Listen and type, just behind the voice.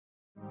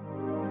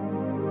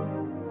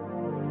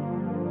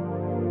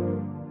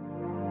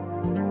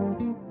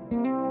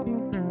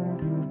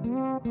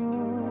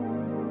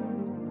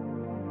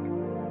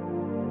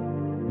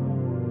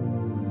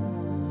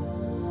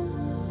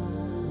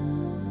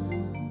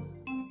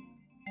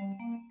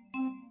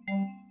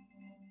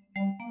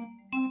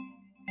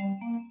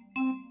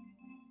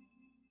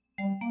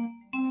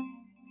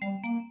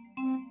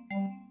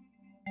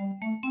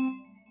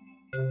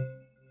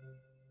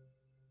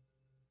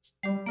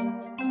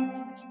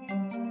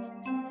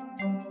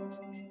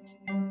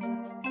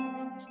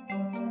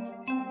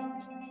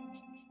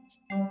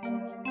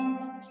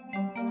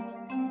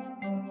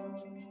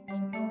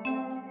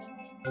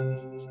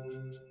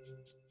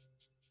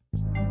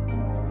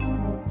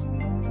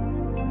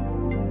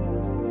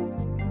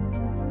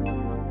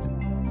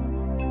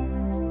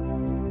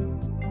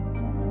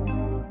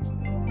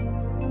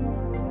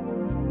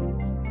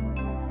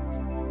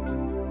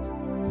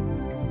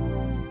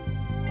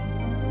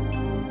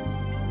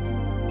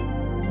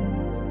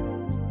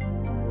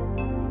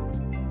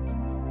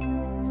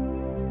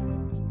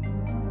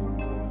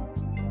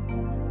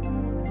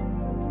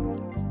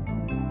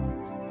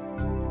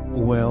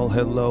Well,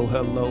 hello.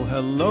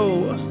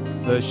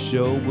 The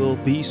show will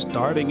be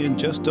starting in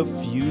just a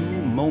few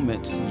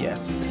moments.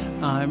 Yes,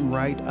 I'm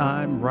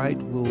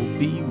right. We'll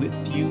be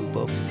with you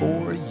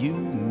before you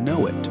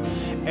know it.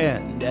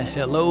 And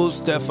hello,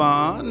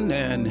 Stefan.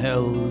 And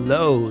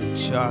hello,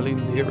 Charlie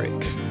Lyric.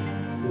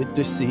 Good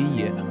to see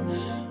you.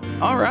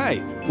 All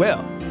right.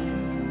 Well,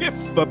 if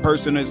a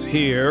person is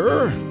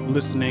here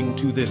listening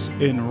to this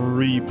in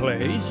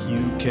replay,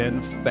 you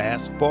can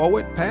fast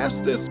forward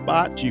past this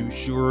spot. You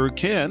sure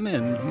can,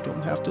 and you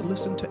don't have to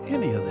listen to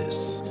any of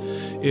this.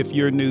 If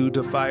you're new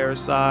to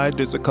Fireside,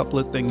 there's a couple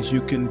of things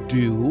you can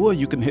do.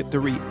 You can hit the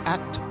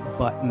react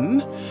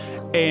button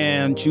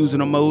and choose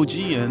an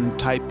emoji and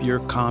type your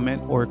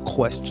comment or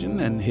question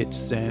and hit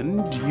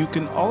send. You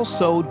can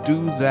also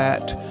do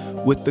that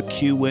with the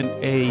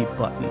Q&A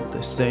button,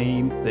 the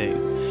same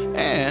thing.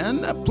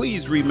 And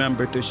please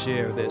remember to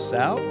share this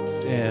out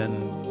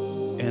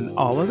and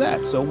all of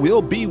that. So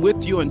we'll be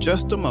with you in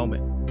just a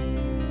moment.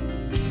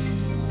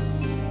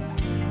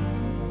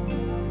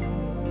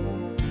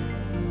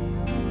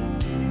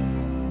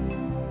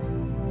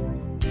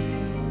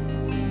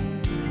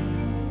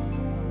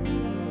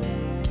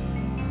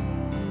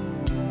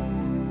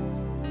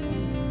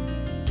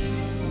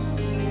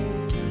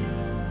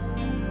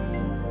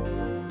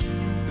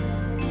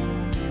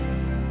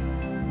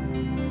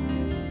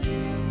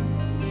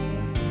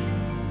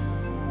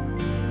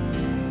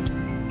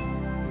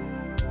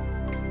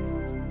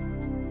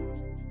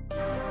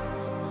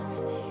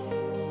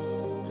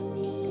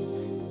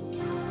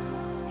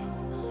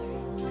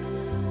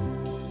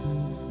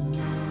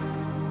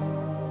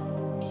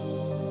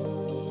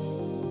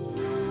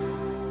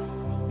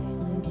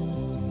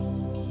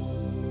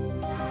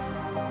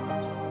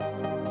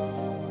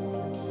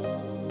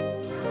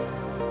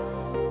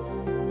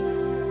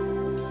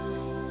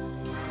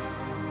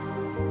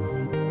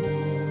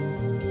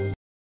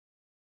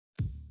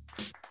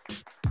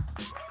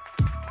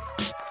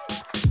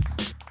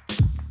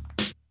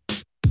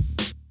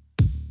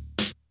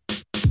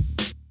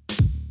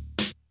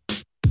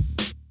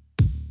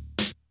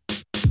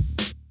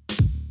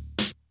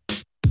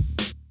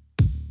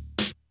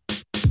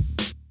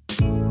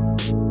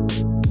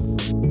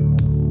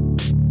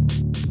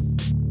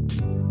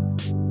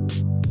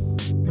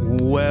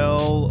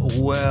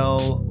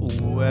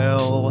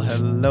 Well,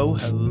 hello,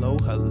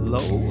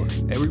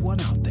 everyone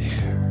out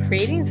there.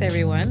 Greetings,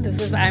 everyone.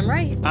 This is I'm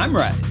Right. I'm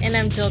Right. And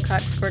I'm Jill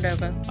Cox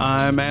Cordova.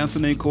 I'm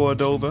Anthony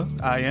Cordova.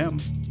 I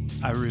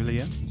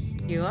really am.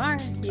 You are.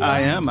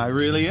 I am. I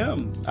really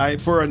am.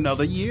 For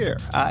another year.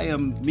 I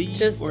am me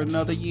for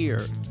another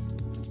year.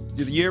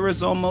 The year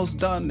is almost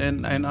done,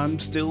 and I'm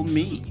still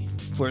me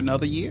for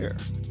another year.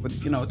 But,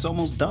 it's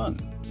almost done.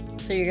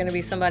 So you're going to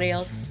be somebody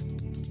else?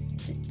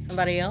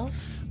 Somebody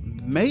else?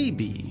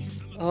 Maybe.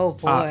 Oh,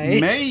 boy.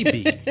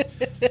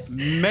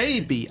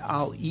 Maybe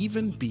I'll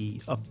even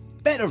be a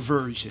better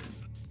version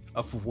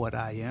of what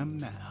I am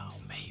now.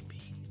 Maybe.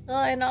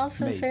 Well, in all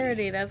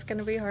sincerity, that's going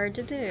to be hard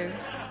to do.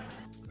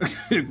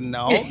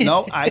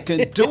 No, I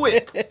can do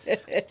it.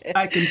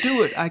 I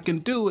can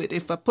do it.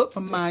 If I put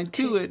my mind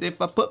to it,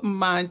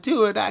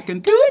 I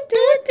can do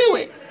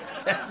it.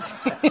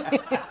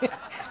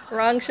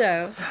 Wrong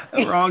show.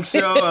 Wrong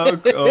show?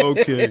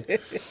 Okay.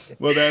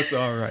 Well, that's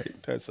all right.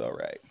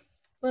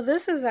 Well,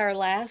 this is our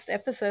last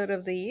episode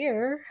of the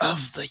year.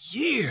 Last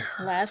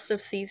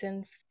of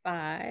season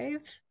 5.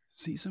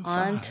 Season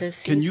 5. On to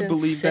season Can you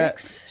believe 6? that?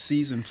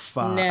 Season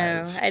 5.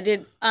 No, I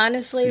did.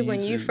 Honestly,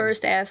 when you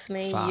first asked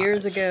me 5.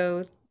 years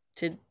ago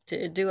to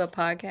do a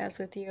podcast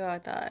with you, I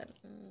thought,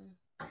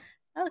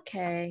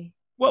 okay.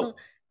 Well,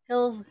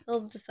 he'll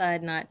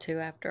decide not to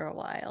after a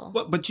while.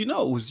 But it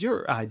was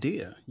your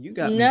idea. You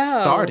got me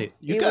started.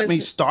 You got me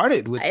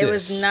started with this. It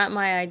was not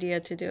my idea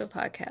to do a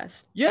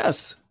podcast.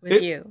 Yes.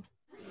 With you.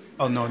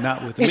 Oh, no,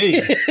 not with me.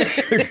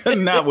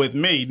 Not with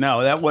me.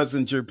 No, that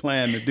wasn't your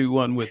plan to do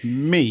one with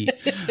me.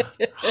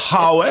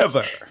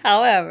 However,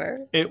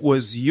 it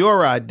was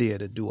your idea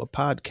to do a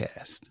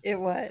podcast. It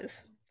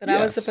was. But yes.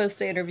 I was supposed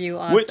to interview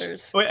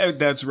authors.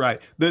 That's right.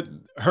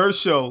 Her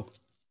show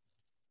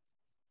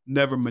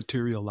never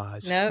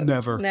materialized. No.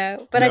 Never.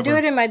 No. But I do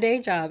it in my day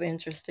job,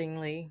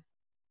 interestingly.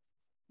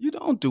 You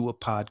don't do a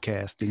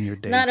podcast in your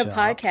day job. Not a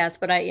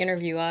podcast, but I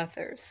interview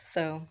authors.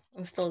 So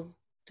I'm still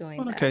doing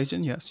that. On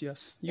occasion, yes. You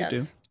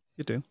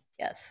do.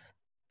 Yes.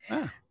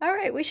 Ah. All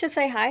right. We should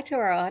say hi to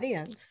our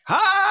audience.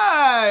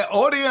 Hi,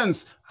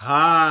 audience.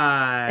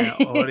 Hi.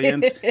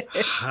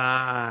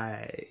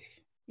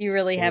 You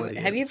really haven't.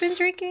 Have you been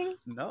drinking?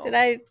 No. Did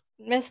I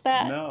miss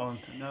that? No.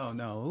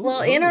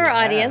 Well, in our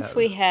audience,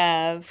 we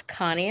have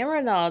Connie and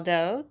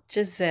Ronaldo,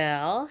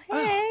 Giselle,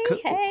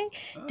 hey,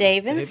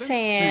 Dave and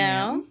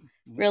Sam,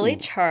 really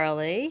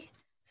Charlie,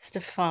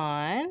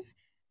 Stefan,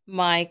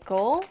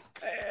 Michael.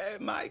 Hey,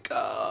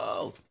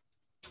 Michael.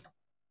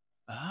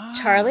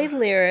 Charlie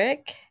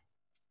Lyric,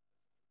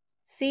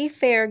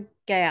 Seafair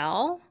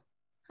Gal.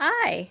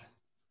 Hi.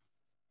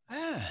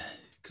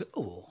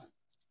 Cool.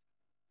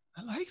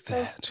 I like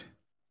that.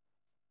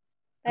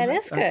 That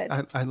is good.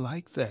 I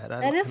like that.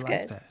 That is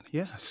good. That.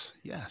 Yes.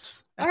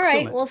 Excellent. All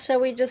right. Well,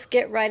 shall we just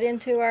get right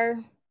into our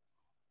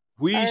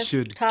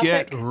should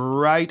topic? Get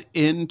right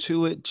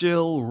into it,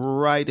 Jill.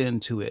 Right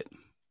into it.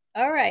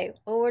 All right.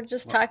 Well, we're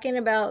just talking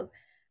about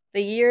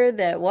the year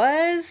that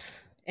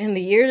was and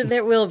the year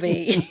that will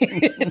be.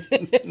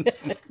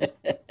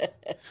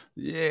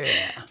 Yeah.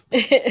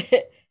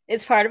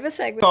 It's part of a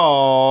segment.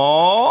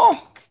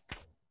 Oh.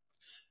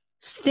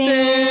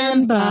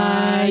 Stand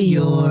by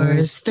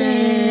your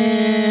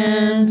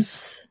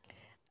stance.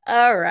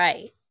 All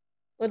right.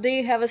 Well, do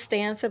you have a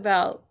stance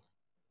about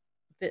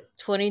the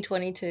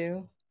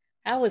 2022?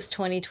 How was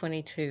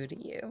 2022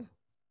 to you?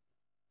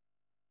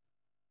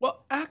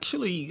 Well,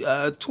 actually,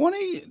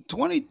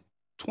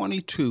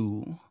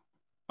 2022,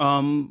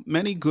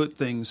 many good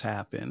things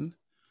happen.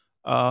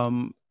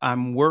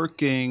 I'm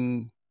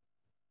working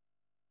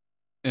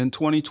in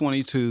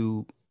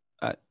 2022.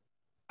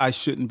 I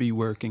shouldn't be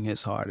working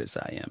as hard as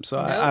I am. So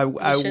nope,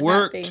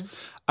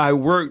 I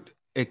worked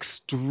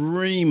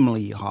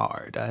extremely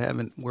hard. I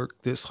haven't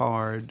worked this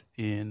hard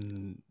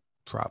in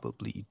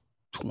probably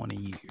 20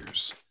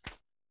 years.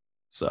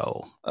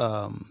 So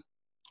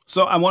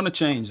I want to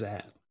change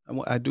that.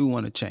 I do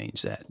want to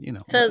change that,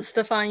 So,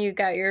 Stefan, you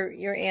got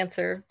your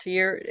answer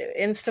to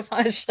in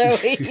Stefan's show.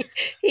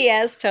 He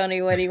asked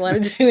Tony what he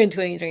wanted to do in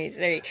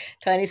 2023.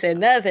 Tony said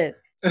nothing.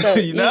 So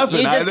nothing.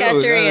 You just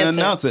got your answer.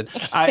 Nothing.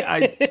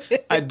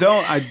 I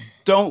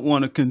don't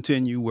want to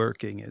continue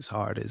working as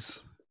hard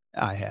as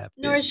I have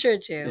been. Nor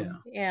should you.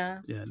 Yeah.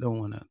 Don't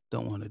want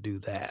to do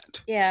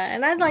that. Yeah,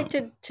 and I'd like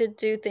to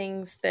do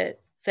things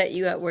that set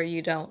you up where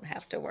you don't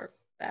have to work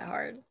that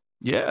hard.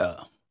 Yeah.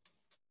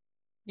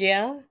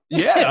 Yeah?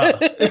 Yeah.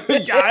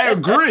 I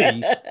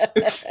agree.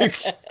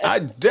 I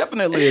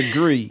definitely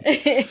agree.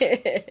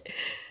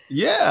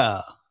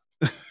 Yeah.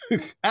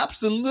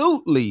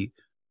 Absolutely.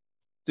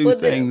 Do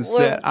things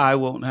that I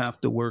won't have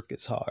to work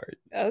as hard.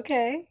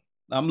 Okay.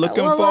 I'm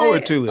looking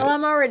forward to it. Well,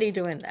 I'm already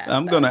doing that.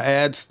 I'm going to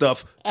add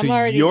stuff to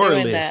your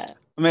list.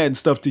 I'm adding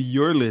stuff to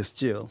your list,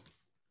 Jill.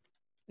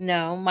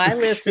 No, my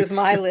list is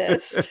my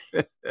list.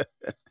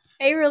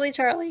 Hey, really,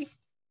 Charlie?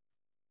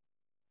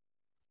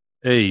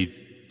 Hey,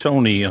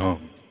 Tony.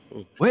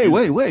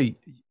 Wait.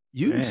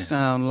 You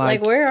sound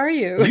like where are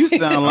you? You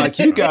sound like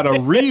you got a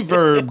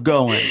reverb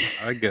going.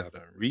 I got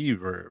a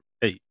reverb.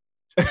 Hey,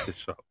 check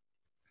this out.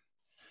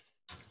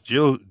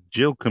 Jill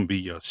can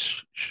be your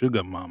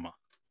sugar mama.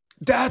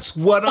 That's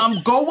what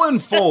I'm going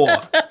for.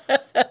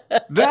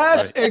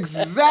 That's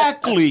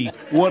exactly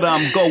what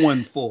I'm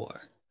going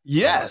for.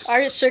 Yes.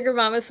 Are sugar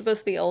mamas supposed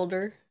to be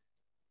older?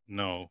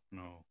 No.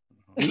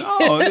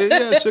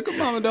 Yeah, sugar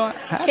mama don't.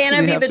 Can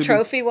I be the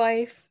trophy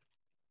wife?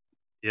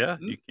 Yeah,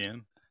 you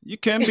can. You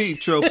can be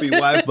trophy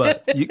wife,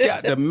 but you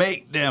got to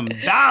make them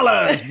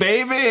dollars,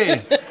 baby.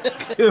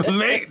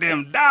 Make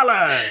them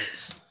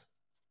dollars.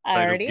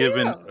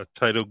 A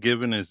title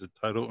given is a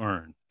title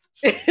earned.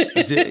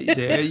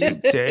 There you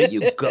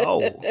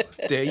go.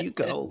 There you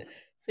go.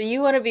 So you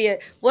want to be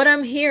what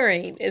I'm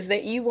hearing is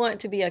that you want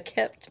to be a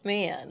kept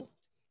man.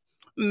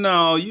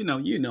 No,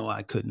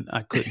 I couldn't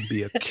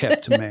be a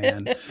kept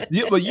man.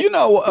 Yeah, but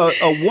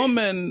a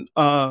woman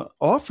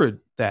offered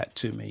that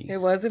to me. It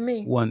wasn't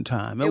me. One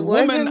time. A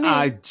woman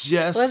I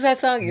just What's that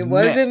song? It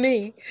wasn't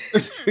me.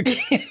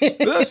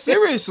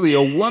 Seriously,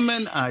 a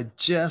woman I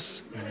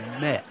just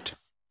met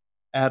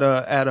at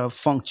a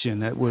function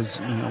that was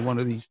one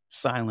of these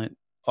silent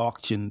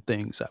auction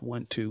things I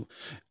went to,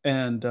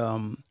 and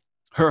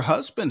her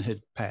husband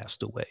had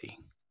passed away.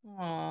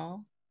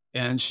 Aww.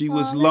 And she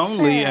was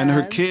lonely, and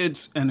her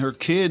kids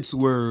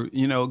were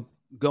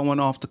going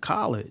off to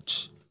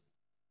college.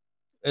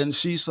 And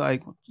she's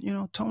like,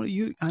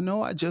 Tony, I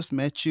know I just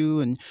met you,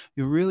 and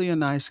you're really a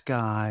nice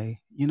guy.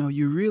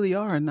 You really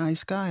are a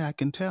nice guy. I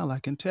can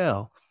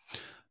tell.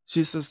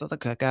 She says,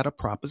 look, I got a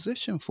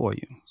proposition for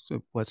you.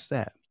 So what's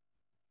that?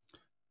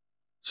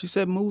 She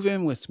said, move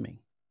in with me.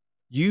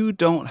 You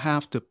don't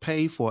have to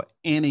pay for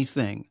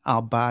anything.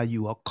 I'll buy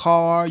you a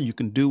car. You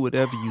can do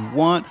whatever you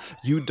want.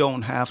 You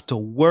don't have to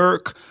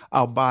work.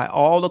 I'll buy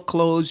all the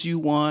clothes you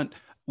want,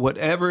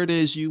 whatever it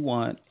is you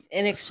want.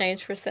 In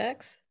exchange for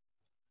sex?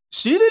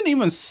 She didn't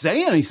even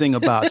say anything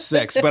about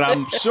sex, but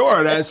I'm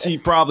sure that she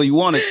probably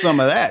wanted some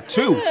of that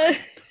too.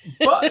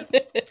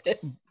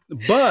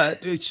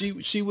 But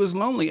she was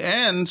lonely,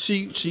 and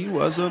she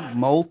was a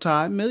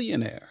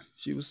multi-millionaire.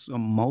 She was a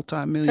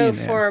multi-millionaire.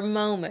 So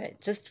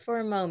just for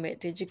a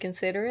moment, did you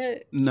consider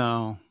it?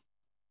 No.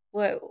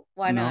 What?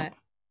 Why not?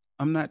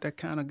 I'm not that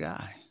kind of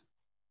guy.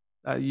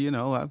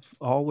 I've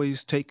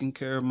always taken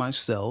care of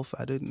myself.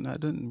 I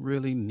didn't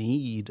really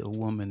need a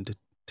woman to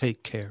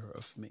take care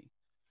of me.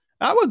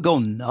 I would go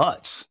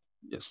nuts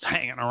just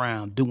hanging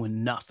around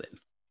doing nothing.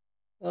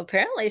 Well,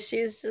 apparently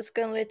she's just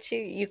gonna let you.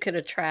 You could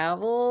have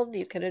traveled.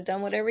 You could have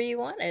done whatever you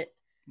wanted, as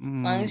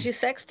long as Mm, you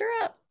sexed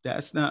her up.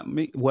 that's not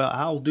me. Well,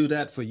 I'll do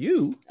that for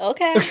you.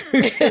 Okay.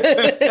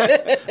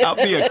 I'll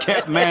be a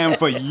kept man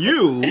for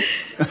you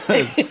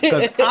because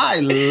I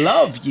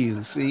love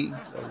you. See,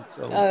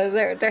 Oh,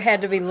 there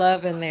had to be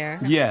love in there.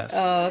 yes,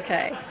 Oh,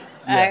 okay.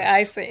 I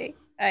yes, see.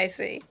 I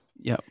see.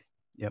 yep,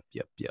 yep,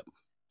 yep, yep.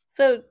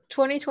 So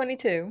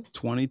 2022.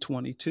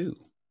 2022.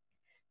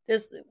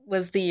 This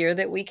was the year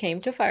that we came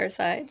to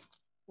Fireside.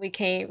 We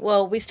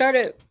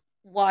started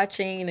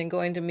watching and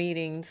going to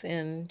meetings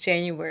in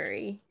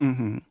January,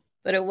 Mm-hmm.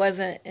 but it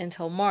wasn't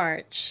until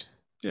March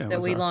Yeah, it that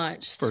was we our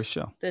launched first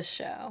show. this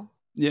show.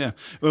 Yeah,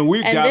 and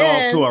we And got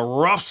off to then a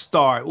rough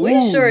start. we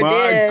Ooh, sure my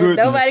did.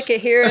 Nobody goodness.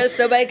 could hear us,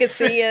 nobody could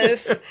see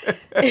us.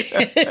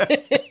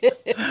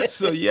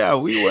 So yeah,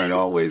 we weren't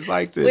always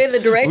like We had the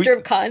this. director We,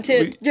 of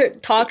content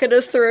talking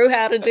us through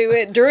how to do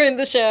it during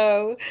the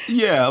show.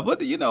 yeah, but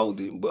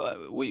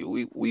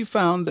we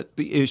found that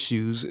the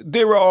issues,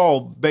 they were all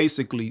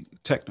basically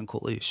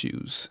technical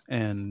issues,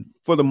 and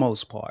for the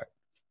most part.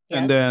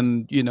 And Yes.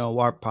 then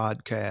our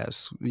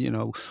podcast.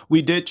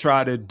 We did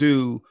try to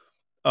do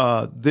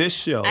this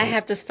I show.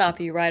 have to stop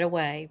you right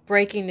away.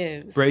 Breaking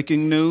news.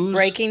 Breaking news.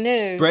 Breaking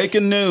news.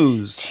 Breaking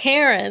news.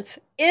 Terrence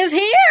is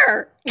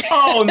here.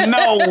 Oh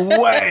no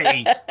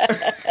way!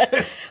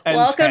 And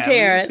Welcome, Tammy's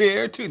Terrence.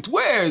 here too.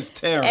 Where's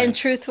Terrence? And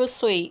Truth was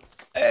sweet.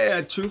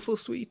 And Truthful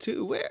Sweet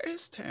too. Where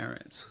is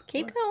Terrence?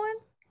 Keep going.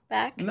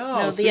 Back.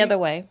 No, the see? other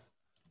way.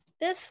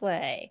 This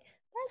way.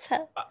 That's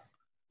how.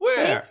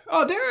 Where?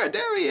 Oh,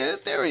 there he is.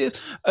 There he is.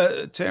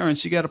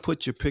 Terrence, you got to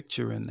put your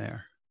picture in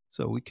there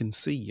so we can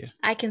see you.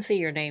 I can see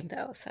your name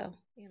though, so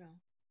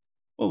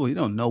Well, we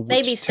don't know which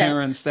Baby steps.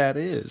 Terrence that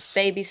is.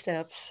 baby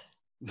steps.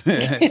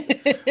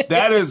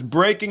 That is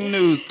breaking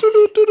news.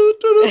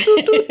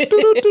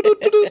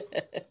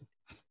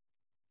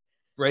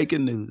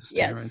 Breaking news,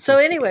 Yes. Terrence. So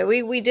is anyway,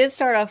 we did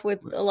start off with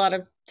a lot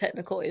of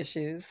technical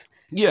issues,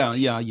 here.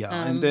 Yeah.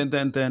 And then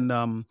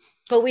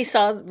but we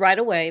saw right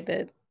away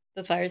that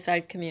the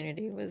Fireside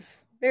community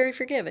was very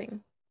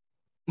forgiving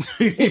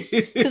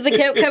because they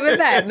kept coming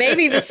back,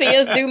 maybe to see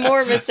us do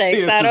more mistakes.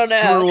 See us I don't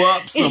know. screw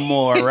up some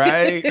more,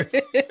 right?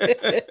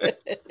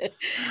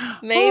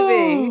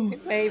 maybe, Ooh.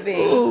 maybe.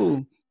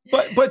 Ooh.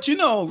 But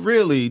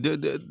really,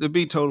 to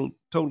be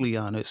totally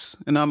honest,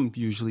 and I'm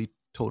usually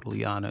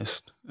totally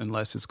honest,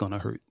 unless it's going to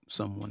hurt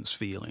someone's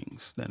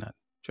feelings, then I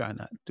try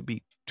not to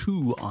be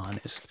too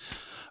honest.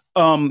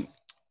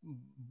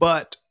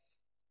 But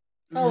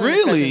It's all in the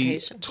really,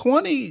 presentation.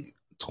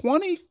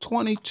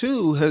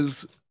 2022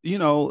 has,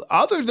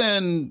 other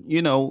than,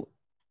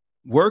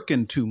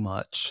 working too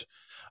much,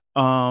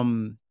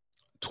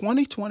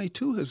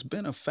 2022 has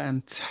been a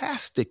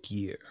fantastic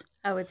year.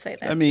 I would say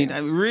that. I mean, too. I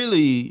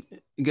really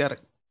got to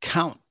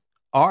count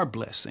our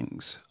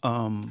blessings,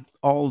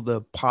 all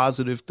the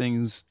positive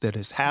things that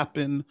has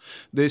happened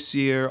this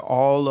year,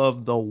 all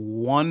of the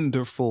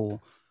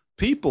wonderful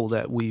people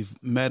that we've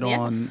met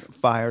on Yes.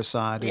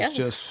 Fireside is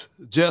Yes.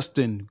 just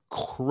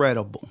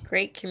incredible,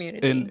 Great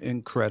community,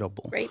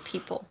 incredible. great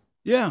people.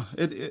 Yeah,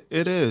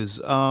 it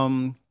is.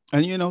 And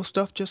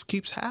stuff just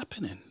keeps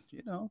happening.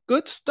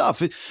 Good stuff.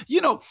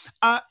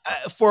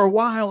 For a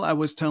while I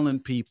was telling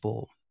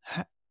people,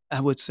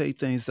 I would say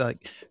things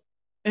like,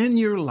 in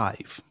your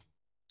life,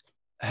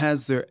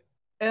 has there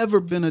ever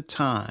been a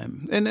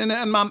time, and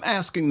I'm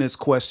asking this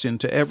question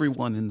to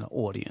everyone in the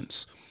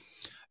audience,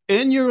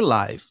 in your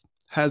life,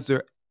 has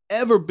there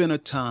ever been a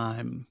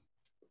time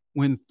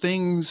when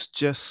things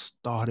just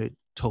started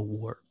to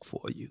work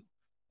for you?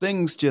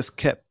 Things just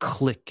kept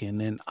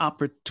clicking and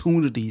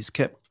opportunities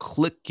kept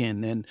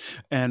clicking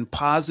and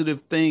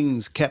positive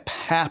things kept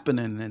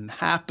happening and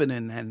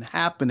happening and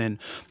happening.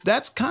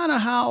 That's kind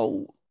of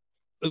how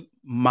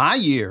my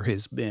year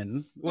has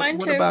been. Mine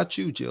What too. about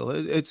you, Jill?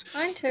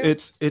 Mine too.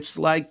 It's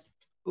like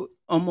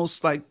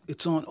almost like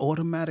it's on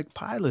automatic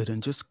pilot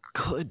and just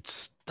good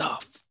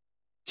stuff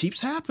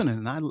keeps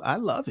happening. And I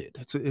love it.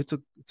 It's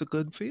a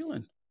good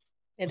feeling.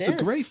 It It's is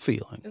a great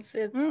feeling. It's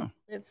Yeah.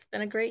 it's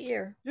been a great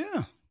year.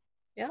 Yeah.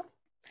 Yeah.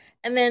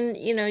 And then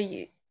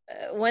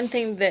one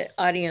thing that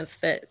audience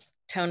that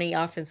Tony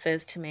often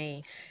says to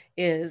me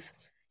is,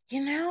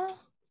 I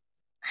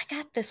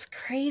got this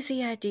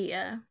crazy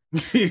idea.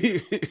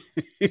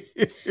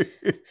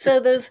 So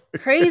those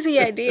crazy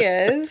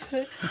ideas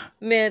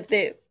meant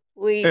that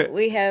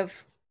we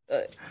have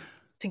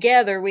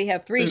together we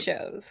have 3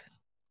 shows.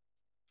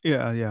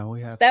 Yeah,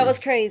 we have That was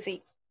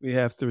crazy. we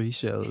have 3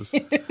 shows.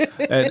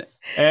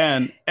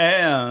 and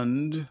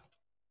And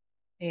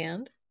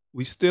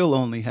we still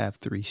only have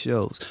 3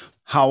 shows.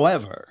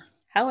 However,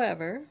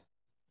 however,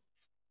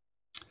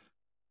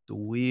 the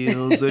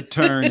wheels are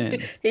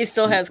turning. he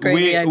still has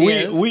crazy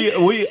ideas.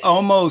 We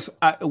almost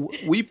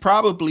we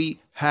probably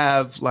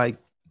have like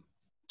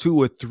 2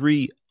 or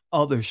 3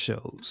 other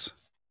shows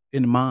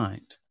in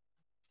mind.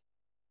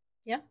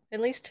 Yeah, at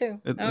least two.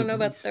 At I don't know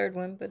about the least. third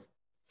one, but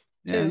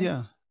Yeah, two.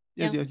 yeah.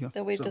 Yeah.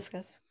 That we So,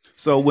 discuss.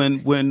 so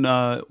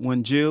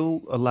when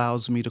Jill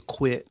allows me to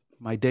quit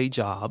my day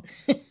job,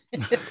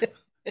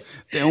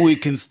 then we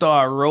can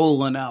start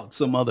rolling out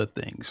some other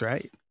things,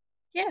 right?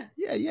 Yeah.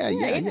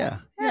 Yeah.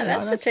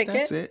 That's the ticket.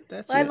 That's it.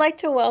 That's Well, it. I'd like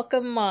to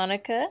welcome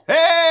Monica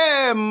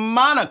Hey,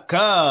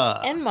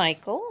 Monica and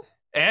Michael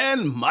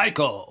and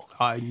Michael,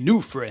 our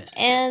new friend,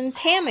 and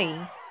Tammy.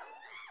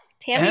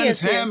 Tammy and is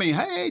here. Tammy.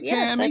 Hey,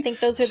 Yes, Tammy. I think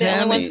those are the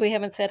only ones we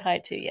haven't said hi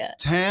to yet.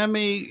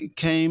 Tammy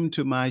came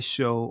to my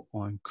show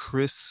on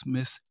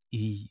Christmas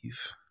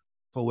Eve.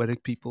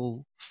 Poetic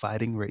People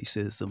Fighting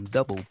Racism,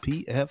 double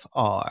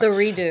PFR. The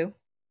redo.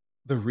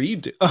 The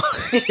redo.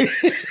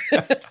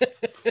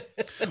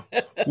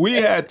 We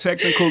had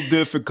technical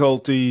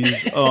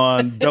difficulties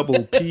on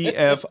double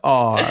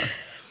PFR.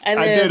 And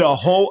I then, did a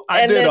whole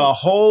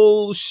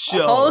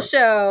show. A whole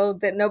show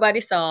that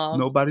nobody saw.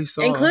 Nobody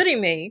saw. Including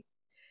me.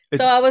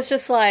 So I was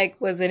just like,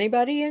 was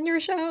anybody in your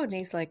show? And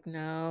he's like,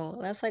 no.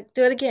 And I was like,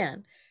 do it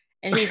again.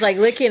 And he's like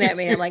looking at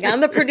me. I'm like, I'm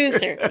the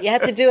producer. You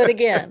have to do it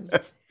again.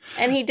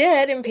 And he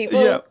did, and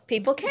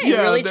people came.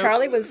 Yeah, really,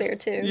 Charlie was there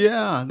too.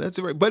 Yeah, that's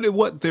right. But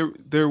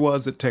there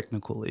was a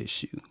technical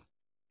issue.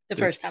 The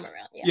first time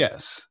around, yeah.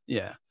 Yes,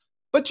 yeah.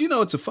 But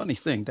it's a funny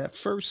thing. That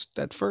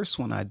first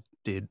one I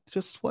did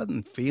just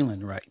wasn't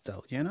feeling right,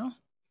 though. Well,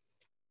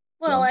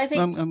 So, I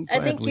think I'm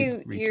glad I think we you're.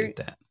 redid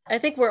that. I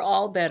think we're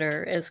all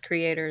better as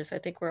creators. I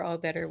think we're all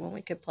better when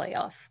we could play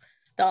off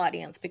the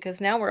audience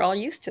because now we're all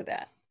used to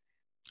that.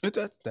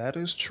 That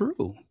is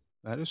true.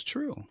 That is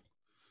true.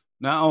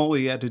 Now all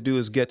we had to do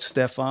is get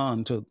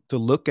Stefan to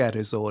look at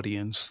his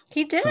audience.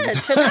 He did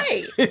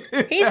tonight.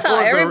 He saw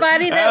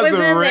everybody that was in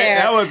there.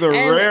 That was a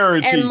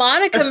rarity. And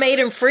Monica made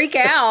him freak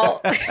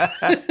out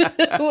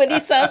when he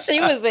saw she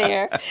was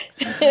there.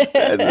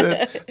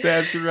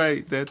 That's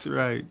right. That's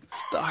right.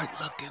 Start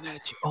looking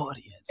at your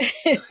audience.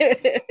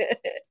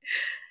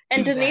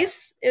 And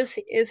Denise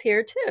is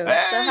here too.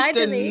 Hey, so hi,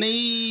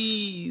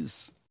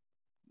 Denise.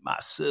 My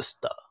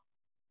sister.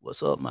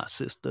 What's up, my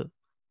sister?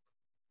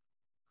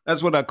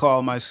 That's what I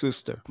call my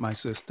sister. My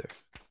sister.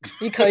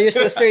 You call your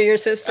sister your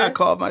sister? I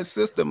call my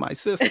sister my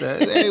sister.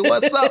 Hey,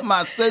 what's up,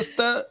 my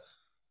sister?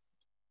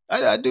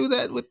 I do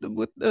that with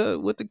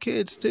the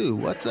kids too.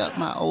 What's up,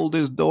 my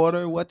oldest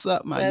daughter? What's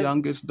up, my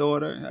youngest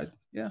daughter?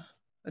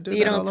 I do.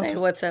 You don't say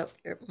what's up,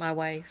 my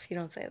wife. You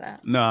don't say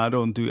that. No, I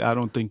don't do. I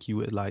don't think you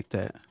would like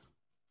that.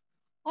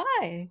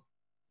 Why?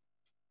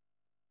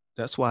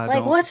 That's why I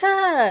don't. Like, what's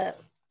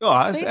up? Oh,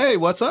 I say, hey,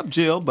 what's up,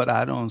 Jill? But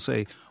I don't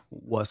say,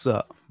 what's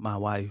up, my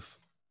wife.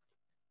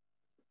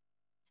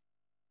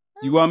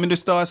 You want me to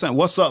start saying,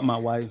 what's up, my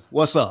wife?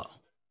 What's up?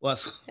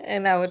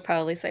 And I would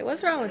probably say,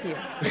 what's wrong with you?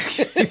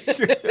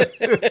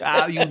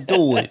 How you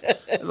doing?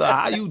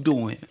 How you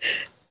doing?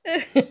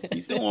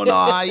 You doing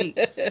all right?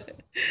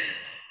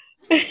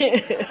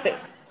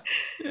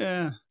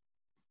 Yeah.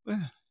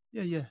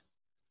 Yeah.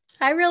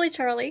 Hi, really,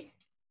 Charlie.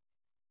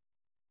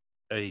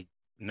 Hey,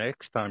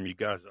 next time you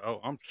guys,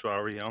 I'm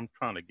sorry. I'm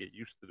trying to get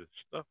used to this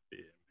stuff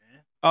here,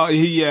 man. Oh,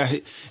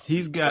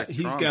 he's got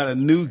a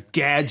new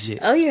gadget.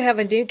 Oh, you have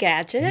a new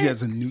gadget? He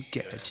has a new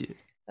gadget.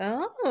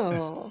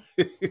 Oh.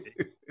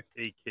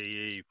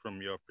 AKA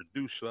from your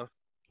producer.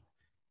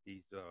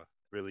 He's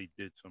really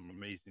did some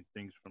amazing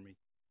things for me.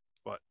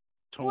 But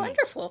Tony,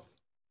 wonderful.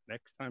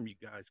 Next time you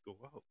guys go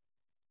out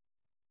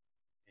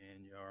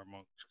and you're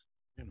amongst,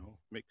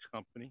 mixed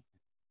company,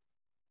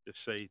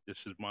 just say,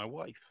 this is my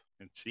wife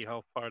and see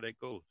how far that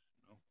goes.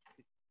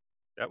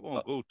 That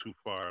won't go too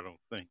far, I don't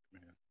think,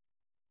 man.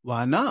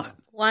 Why not?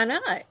 Why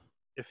not?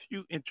 If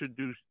you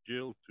introduce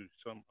Jill to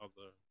some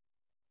other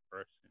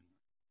person,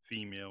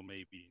 female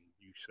maybe, and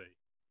you say,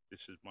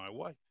 this is my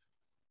wife,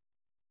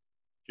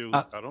 Jill,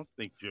 I don't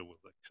think Jill will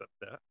accept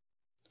that.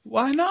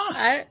 Why not?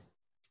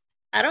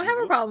 I don't have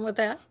a problem with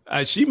that.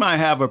 She might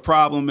have a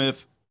problem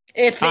if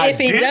he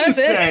doesn't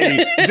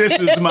say, this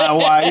is my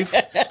wife.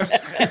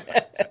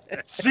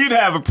 She'd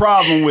have a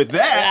problem with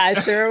that. I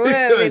sure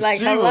would. Be like,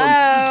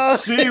 hello.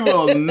 She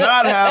will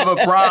not have a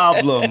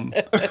problem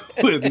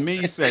with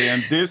me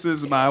saying, this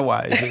is my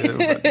wife.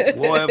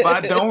 Boy, if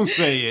I don't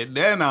say it,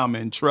 then I'm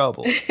in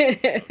trouble.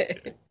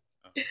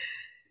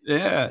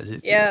 Yeah.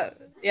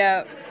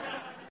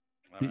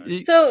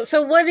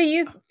 So what do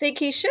you think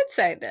he should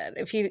say then?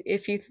 If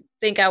you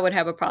think I would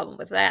have a problem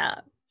with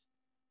that,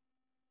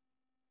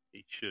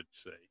 he should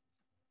say,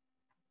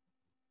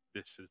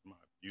 "This is my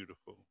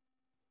beautiful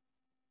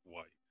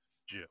wife,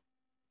 Jill."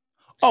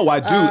 Oh,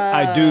 I do.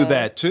 I do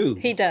that too.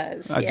 He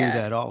does. I do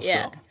that also.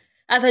 Yeah.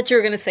 I thought you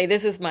were going to say,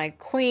 "This is my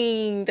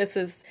queen." This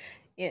is,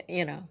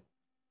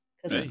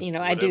 because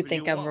I do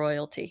think I'm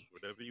royalty.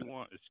 Whatever you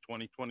want. It's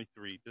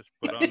 2023. Just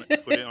put it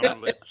on the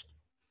list.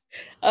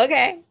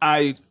 Okay.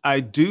 I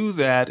do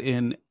that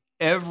in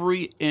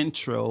every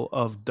intro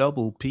of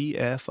double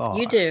PFR.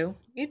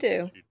 You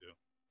do.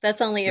 That's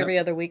only every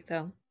other week,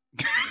 though.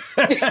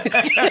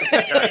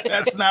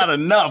 That's not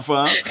enough,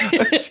 huh?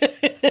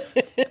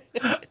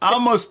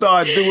 I'm gonna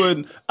start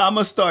doing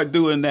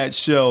that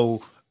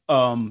show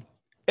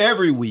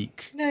every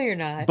week. No, you're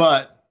not.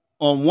 But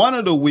on one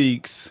of the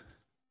weeks,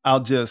 I'll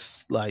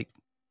just like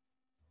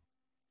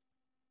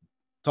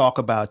talk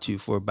about you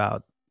for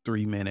about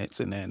 3 minutes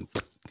and then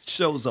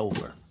show's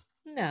over.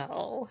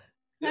 No.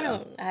 Yeah.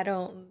 I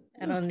don't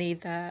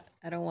need that.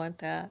 I don't want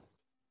that.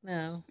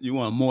 No. You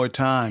want more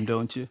time,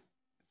 don't you?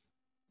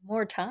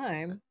 More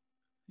time?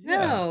 Yeah.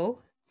 No.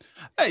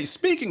 Hey,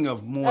 speaking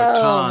of more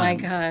Oh time. my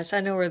gosh, I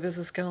know where this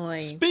is going.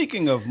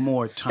 Speaking of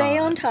more time. Stay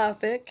on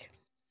topic.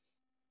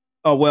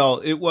 Oh, well,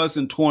 it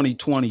wasn't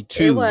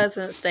 2022. It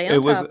wasn't. Stay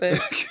on topic.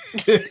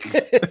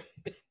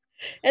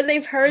 And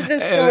they've heard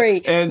this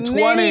story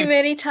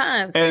many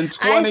times. And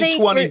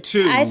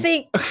 2022. I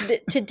think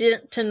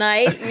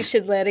tonight you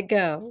should let it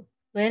go.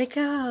 Let it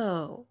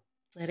go.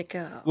 Let it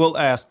go. We'll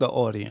ask the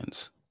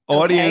audience. Okay.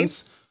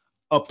 Audience,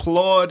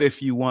 applaud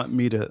if you want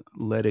me to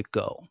let it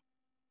go.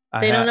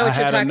 They don't know what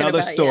you're talking another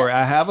about story. yet.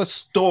 I have a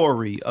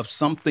story of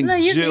something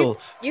Jill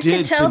you did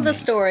can tell to the me.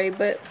 story,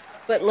 but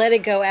let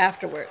it go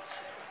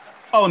afterwards.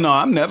 Oh no,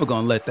 I'm never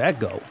gonna let that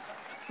go.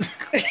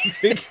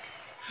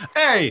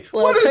 Hey,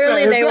 Well, what is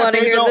clearly that? they want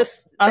to hear don't-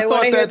 this. I They want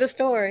thought to hear the that's-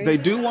 story. They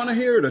do want to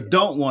hear it or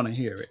don't want to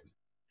hear it.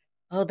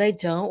 Oh, they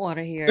don't want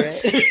to hear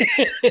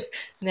it.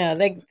 No,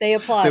 they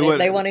applaud it.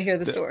 They want to hear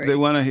the story. They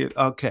want to hear.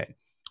 Okay.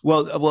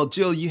 Well,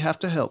 Jill, you have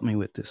to help me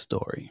with this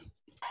story.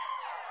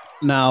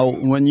 Now,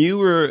 when you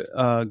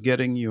were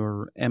getting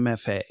your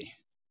MFA,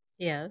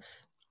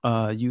 Yes,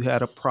 you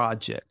had a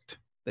project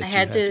that I you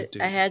had to. do.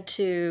 I had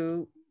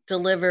to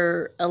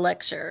deliver a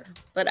lecture,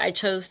 but I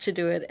chose to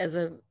do it as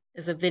a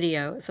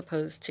video as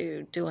opposed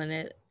to doing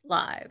it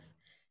live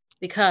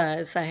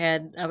because I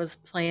was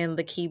playing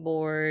the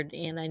keyboard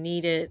and I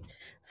needed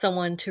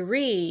someone to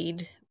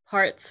read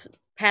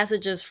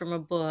passages from a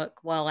book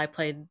while I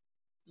played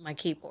my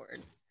keyboard.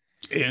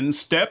 In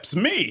steps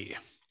me.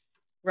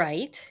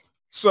 Right.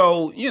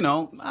 So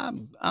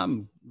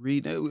I'm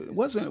reading.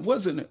 Was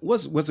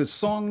it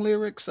song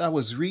lyrics I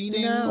was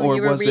reading? No, or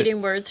you were was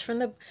reading words from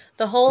the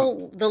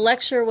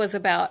lecture was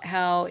about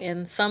how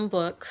in some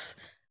books,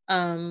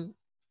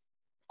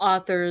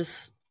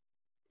 authors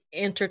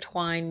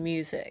intertwine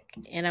music,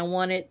 and I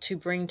wanted to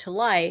bring to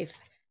life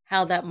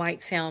how that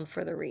might sound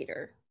for the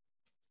reader.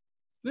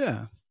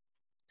 Yeah.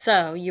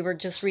 So you were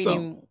just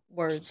reading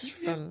words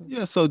from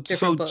So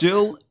different books.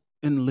 Jill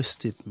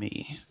enlisted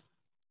me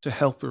to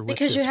help her with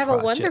because this you have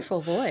project. a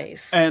wonderful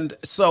voice, And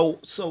so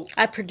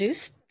I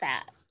produced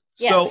that.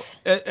 Yes.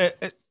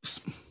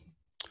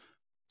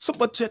 So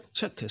but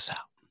check this out.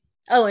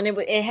 Oh, and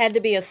it had to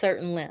be a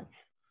certain length.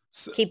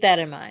 So, Keep that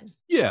in mind.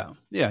 yeah.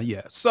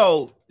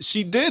 So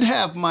she did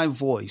have my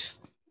voice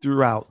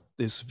throughout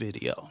this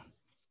video,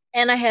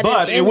 And I had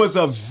it was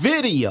a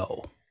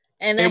video.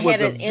 And I It was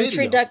had a an video.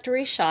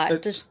 introductory shot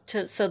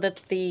so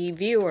that the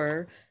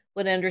viewer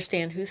would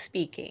understand who's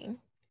speaking.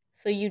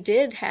 So you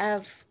did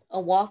have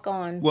a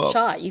walk-on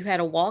shot. You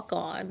had a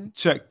walk-on.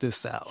 Check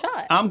this out.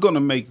 Shot. I'm going to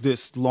make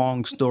this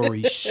long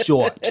story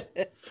short.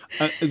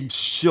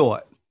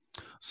 Short.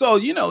 So,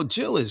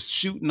 Jill is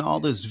shooting all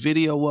this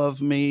video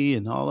of me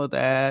and all of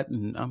that.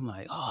 And I'm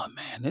like, oh,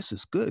 man, this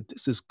is good.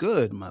 This is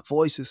good. My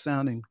voice is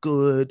sounding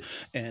good.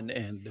 And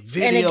the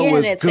video and again,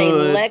 is it's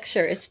good. a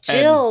lecture. It's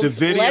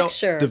Jill's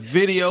lecture The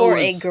video for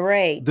is, a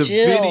grade. The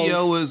Jill's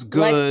video is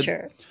good.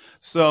 Lecture.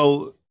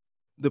 So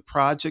the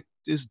project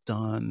is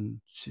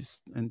done.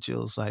 And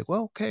Jill's like,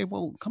 well, okay,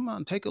 well, come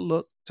on, take a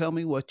look. Tell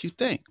me what you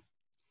think.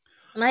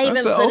 And I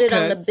even said, put it on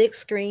okay. the big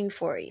screen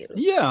for you.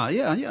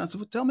 Yeah.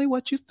 So tell me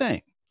what you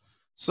think.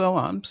 So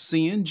I'm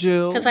seeing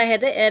Jill. Because I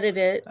had to edit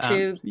it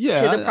to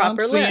the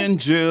proper I'm seeing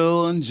length.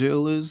 Jill, and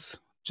Jill is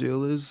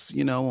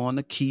on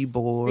the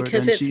keyboard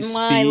Because and it's she's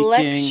my speaking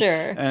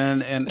lecture.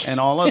 and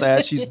all of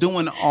that. She's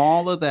doing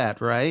all of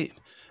that, right?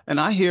 And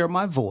I hear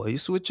my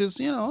voice, which is,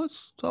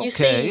 it's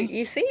okay.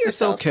 You see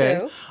yourself it's okay.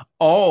 too.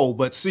 Oh,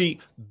 but see,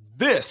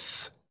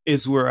 this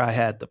is where I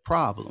had the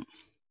problem.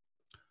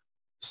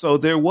 So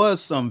there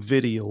was some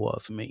video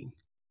of me,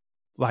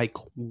 like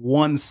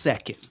 1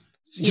 second.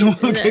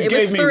 It gave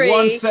was me 3,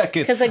 1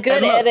 second. Because a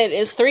good edit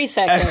is 3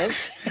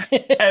 seconds.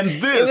 And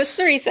it was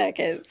 3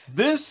 seconds.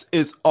 This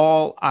is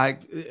all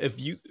if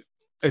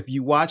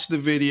you watch the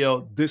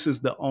video, this is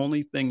the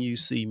only thing you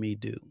see me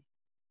do.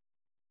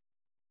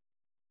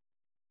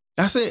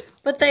 That's it.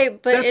 But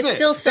it's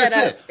still set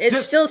up.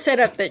 It's still set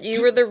up that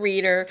you were the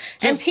reader,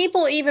 and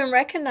people even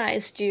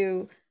recognized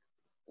you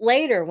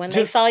later when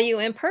they saw you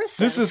in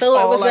person. This is so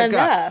all it was I enough.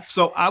 got.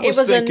 So I was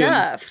thinking,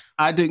 enough.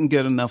 I didn't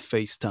get enough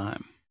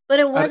FaceTime. But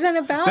it wasn't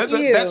about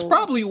you. That's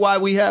probably why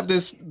we have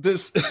this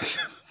this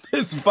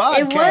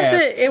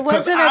podcast. It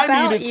wasn't about you.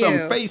 I needed some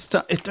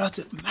FaceTime. It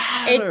doesn't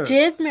matter. It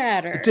did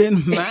matter. It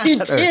didn't matter.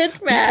 It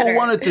did matter. People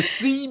wanted to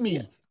see me.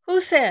 Who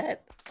said?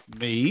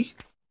 Me.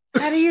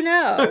 How do you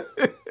know?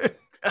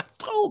 I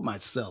told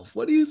myself.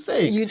 What do you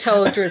think? You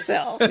told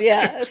yourself.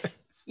 Yes.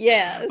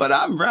 Yes. But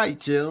I'm right,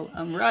 Jill.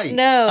 I'm right.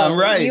 No, I'm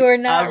right. You are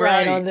not I'm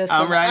right on this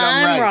one. I'm right.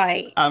 I'm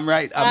right. I'm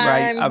right. I'm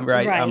right. I'm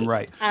right. I'm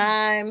right.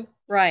 I'm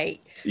right.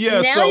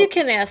 Yeah. Now so, you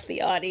can ask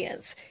the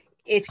audience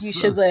if you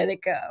should let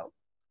it go.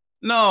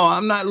 No,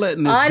 I'm not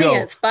letting this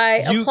Audience, go.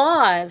 by You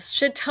applause.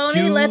 Should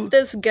Tony you let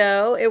this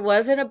go? It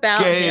wasn't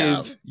about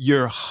him. gave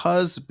your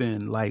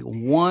husband like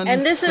 1 And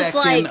this is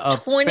second like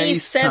of FaceTime.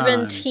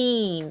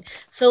 2017.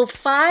 So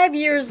 5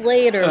 years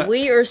later, Uh,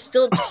 we are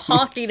still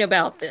talking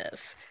about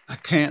this. I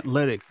can't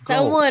let it go.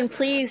 Someone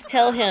please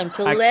tell him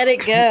to let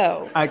it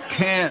go. I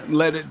can't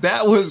let it.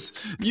 That was,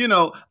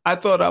 I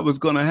thought I was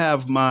going to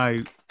have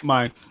my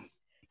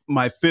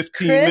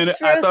 15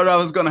 minutes. I thought I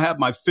was going to have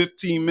my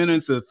 15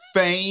 minutes of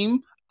fame.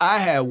 I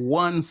had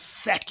 1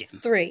 second.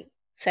 3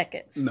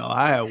 seconds. No,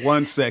 I had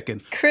 1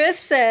 second. Chris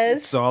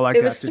says That's all I it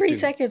got was to 3 do.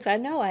 seconds. I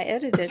know, I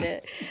edited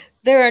it.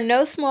 There are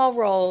no small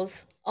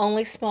roles,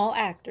 only small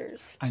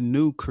actors. I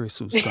knew Chris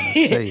was going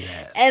to say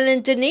that. And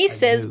then Denise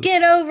says, knew.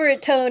 "Get over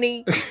it,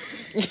 Tony."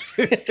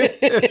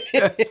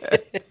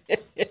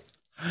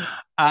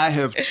 I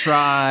have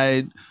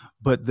tried,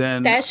 but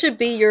then That should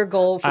be your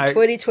goal for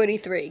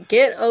 2023.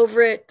 Get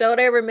over it. Don't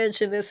ever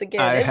mention this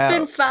again. It's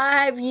been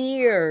 5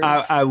 years.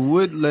 I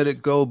would let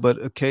it go,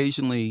 but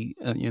occasionally,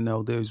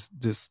 there's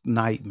this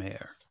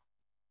nightmare.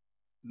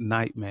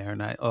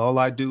 And all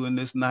I do in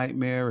this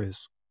nightmare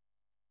is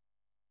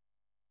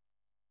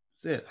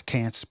that's it. I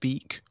can't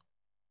speak.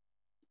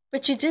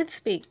 But you did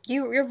speak.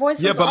 Your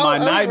voice was but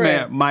all over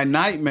it. my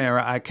nightmare,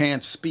 I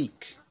can't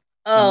speak.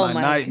 Oh,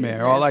 my nightmare.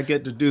 Goodness. All I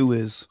get to do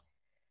is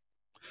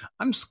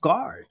I'm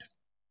scarred.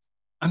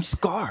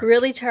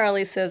 Really,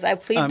 Charlie says, "I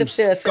plead the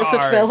fifth as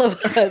a fellow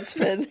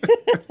husband."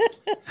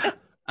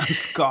 I'm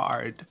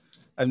scarred.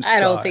 I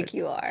don't think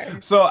you are.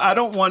 So I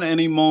don't want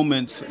any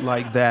moments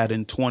like that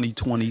in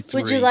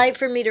 2023. Would you like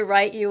for me to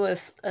write you a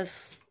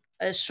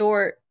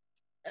short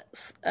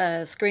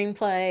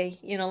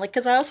screenplay?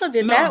 Because I also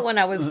did that when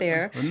I was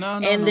there.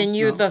 Then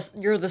you're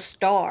the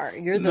star.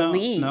 You're the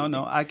lead.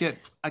 No. I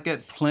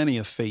get plenty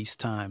of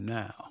FaceTime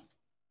now.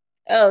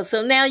 Oh,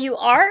 so now you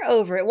are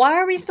over it. Why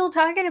are we still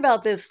talking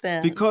about this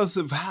then? Because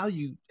of how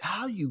you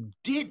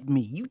did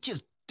me. You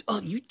just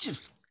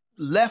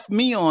left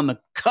me on the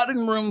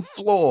cutting room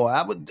floor.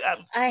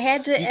 I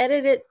had to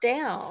edit it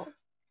down.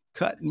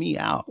 Cut me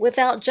out.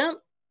 Without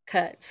jump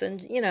cuts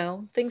and,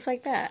 things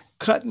like that.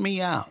 Cut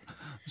me out.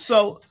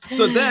 So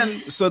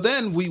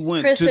then we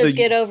went Chris to says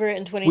get over it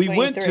in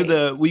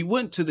 2023. We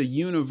went to the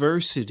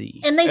university.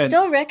 And they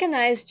still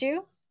recognized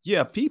you.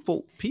 Yeah,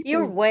 people.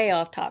 You're way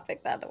off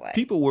topic, by the way.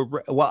 People were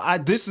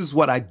this is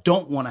what I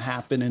don't want to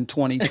happen in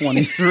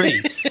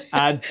 2023.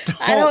 I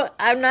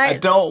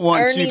don't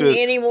want you to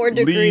any more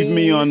degrees. Leave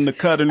me on the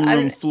cutting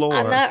room floor.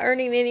 I'm not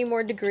earning any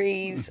more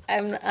degrees.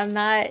 I'm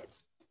not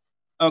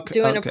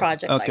doing a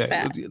project like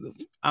that.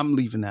 I'm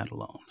leaving that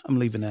alone.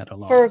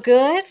 For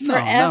good? No,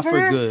 forever? not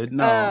for good.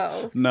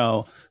 No.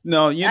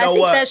 No, you know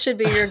what? I think that should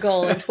be your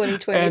goal in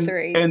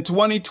 2023. In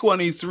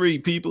 2023,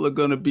 people are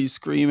going to be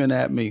screaming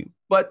at me.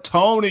 But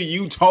Tony,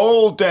 you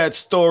told that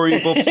story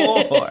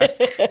before.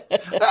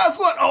 That's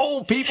what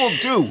old people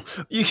do.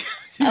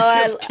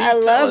 I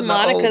love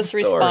Monica's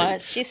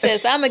response. She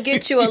says, "I'm going to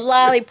get you a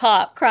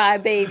lollipop, cry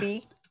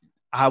baby."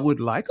 I would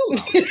like a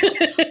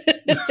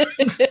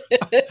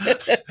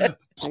lollipop.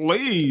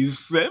 Please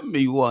send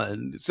me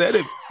one. Send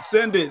it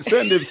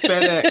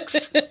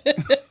FedEx.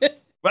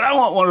 But I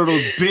want one of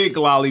those big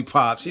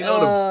lollipops.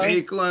 The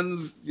big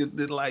ones,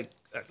 they're like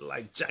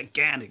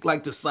gigantic,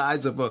 like the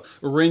size of a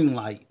ring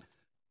light.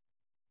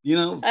 I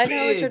know what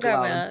you're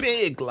talking about.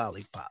 Big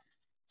lollipop.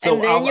 So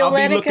and then you'll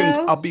let it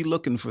go? I'll be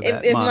looking for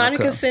that, if Monica.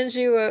 Monica sends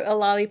you a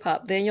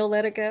lollipop, then you'll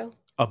let it go?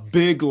 A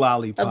big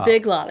lollipop.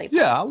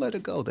 Yeah, I'll let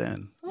it go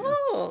then.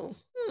 Oh,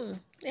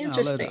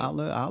 interesting.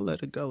 I'll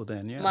let it go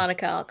then, yeah.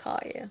 Monica, I'll call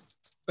you.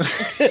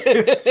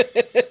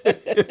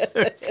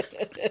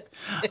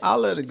 I'll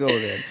let it go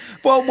then.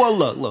 Well,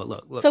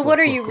 look. So what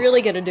are you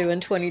really going to do in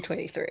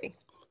 2023?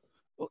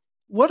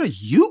 What are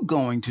you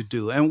going to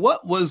do? And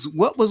what was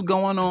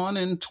going on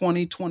in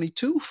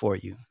 2022 for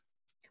you?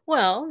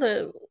 Well,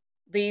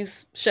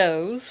 these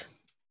shows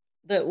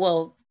that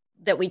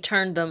we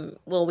turned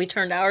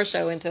our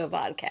show into a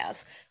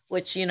podcast,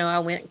 which, I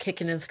went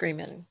kicking and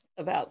screaming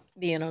about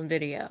being on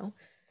video.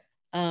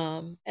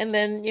 And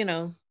then,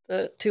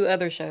 the 2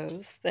 other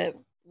shows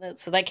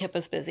so that kept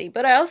us busy.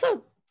 But I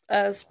also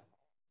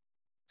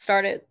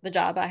started the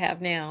job I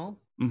have now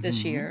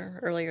this year,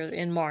 earlier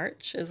in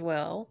March as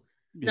well.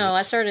 Yes. No,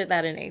 I started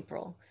that in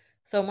April.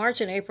 So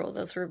March and April,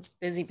 those were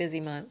busy,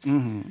 busy months.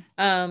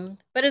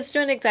 But it's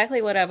doing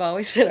exactly what I've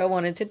always said I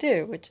wanted to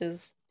do, which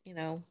is,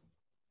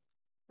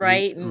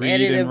 write and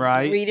edit and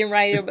read and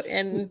write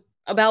and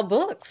about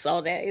books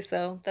all day.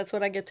 So that's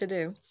what I get to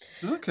do.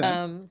 Okay.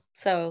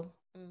 So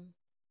I'm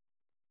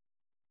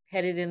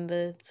headed in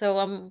so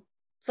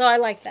I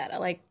like that. I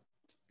like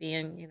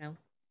being,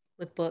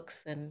 with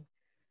books and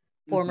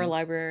former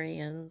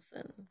librarians,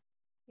 and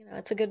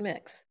it's a good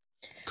mix.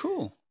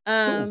 Cool.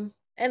 And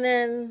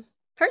then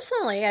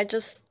personally, I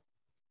just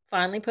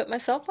finally put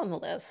myself on the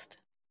list.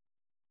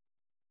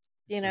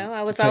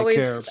 I was always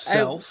take care of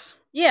self.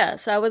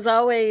 Yes, I was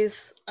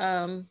always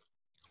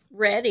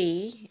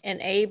ready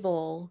and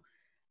able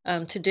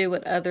to do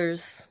what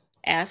others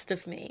asked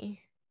of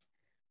me.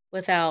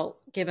 without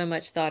giving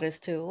much thought as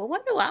to, well,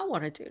 what do I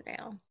want to do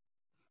now?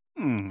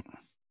 Hmm.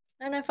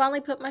 And I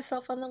finally put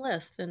myself on the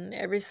list. And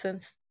ever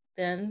since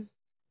then,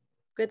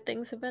 good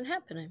things have been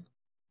happening.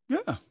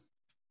 Yeah.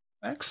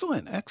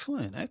 Excellent.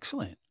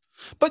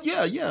 But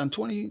yeah, in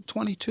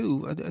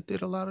 2022, I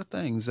did a lot of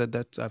things.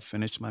 I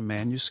finished my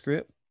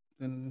manuscript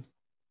in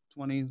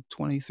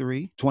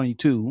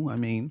 22, I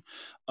mean,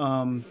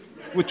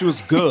 which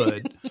was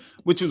good,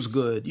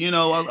 You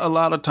know, a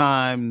lot of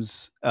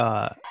times,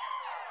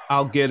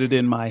 I'll get it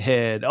in my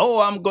head.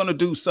 Oh, I'm going to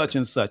do such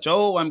and such.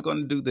 Oh, I'm going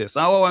to do this.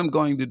 Oh, I'm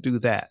going to do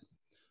that.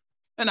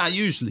 And I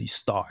usually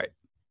start.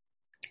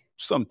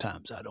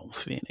 Sometimes I don't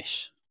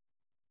finish.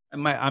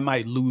 I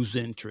might lose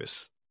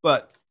interest,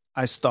 but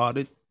I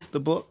started the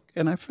book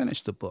and I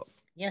finished the book.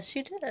 Yes,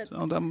 you did.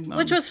 So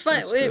Which was fun.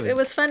 that's good. It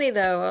was funny,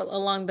 though,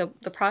 along the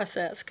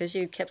process, because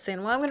you kept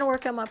saying, well, I'm going to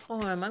work on my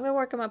poem. I'm going to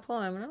work on my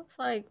poem. And I was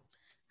like,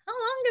 how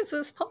long is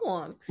this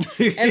poem?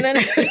 And then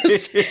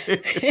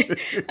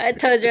I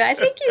told you, I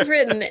think you've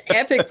written an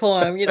epic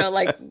poem, you know,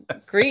 like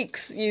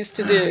Greeks used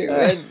to do.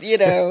 And, you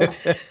know,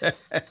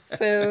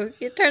 so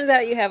it turns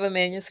out you have a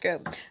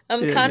manuscript.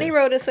 Connie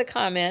wrote us a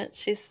comment.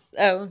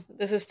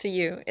 This is to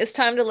you. It's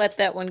time to let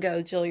that one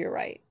go. Jill, you're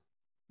right.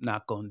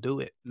 Not gonna do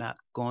it. Not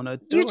gonna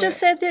do it. You just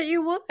said that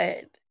you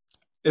would.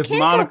 If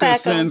Monica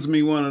sends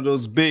me one of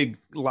those big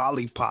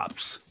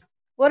lollipops.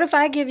 What if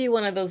I give you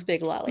one of those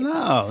big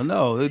lollipops?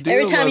 No.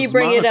 Every time you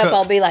bring it up,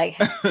 I'll be like,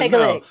 take a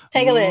lick,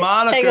 take a lick.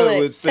 Monica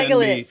would send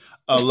me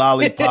a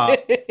lollipop.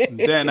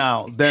 then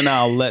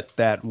I'll let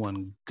that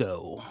one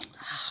go.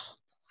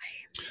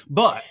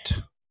 But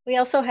we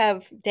also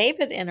have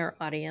David in our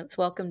audience.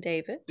 Welcome,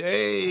 David.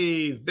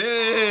 David.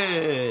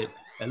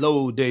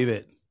 Hello,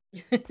 David.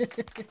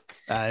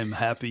 I'm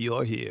happy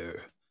you're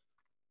here.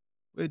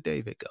 Where'd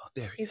David go?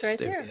 There he is. Right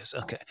there. There he is.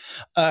 Okay.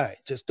 All right.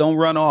 Just don't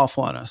run off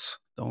on us.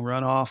 Don't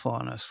run off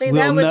on us. See,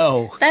 we'll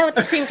know. That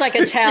seems like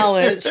a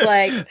challenge.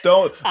 Like,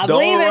 I'm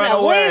leaving,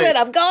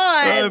 I'm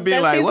gone. Be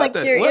that like, seems like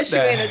you're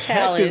issuing a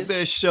challenge. What is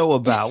their show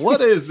about? What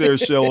is their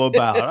show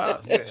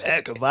about?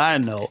 Heck if I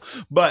know.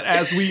 But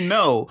as we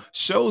know,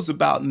 shows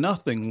about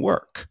nothing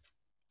work.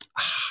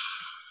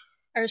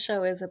 Our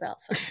show is about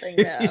something,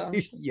 though.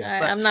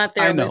 Yes, I'm not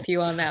there with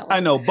you on that one.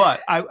 I know,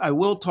 but I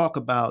will talk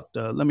about,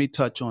 let me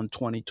touch on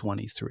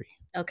 2023.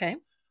 Okay.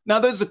 Now,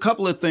 there's a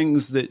couple of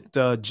things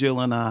that Jill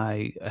and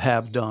I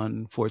have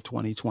done for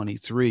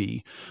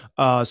 2023.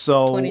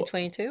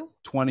 2022?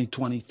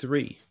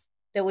 2023.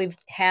 That we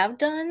have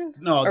done?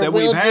 No, that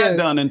we've had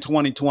done in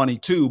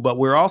 2022, but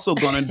we're also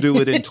going to do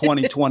it in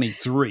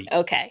 2023.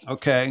 Okay.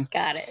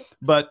 Got it.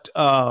 But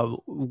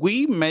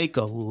we make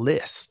a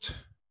list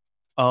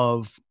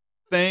of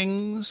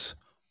things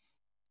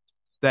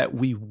that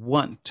we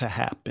want to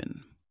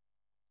happen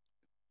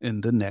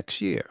in the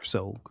next year.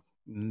 So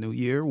New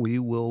Year, we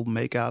will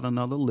make out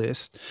another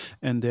list,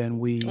 and then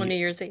on New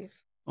Year's Eve.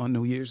 On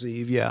New Year's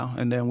Eve, yeah.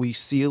 And then we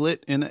seal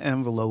it in an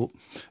envelope,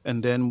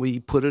 and then we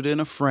put it in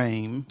a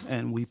frame,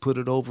 and we put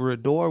it over a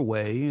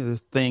doorway, the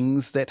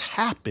things that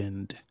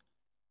happened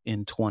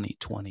in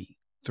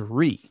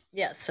 2023.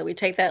 Yes, so we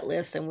take that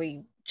list and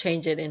we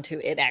change it into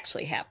it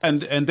actually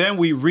happened. And then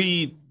we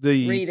read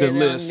the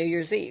list on New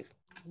Year's Eve,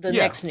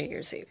 next New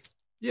Year's Eve.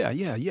 Yeah.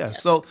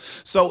 Yes. So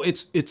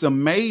it's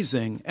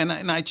amazing, and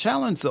I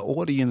challenge the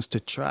audience to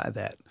try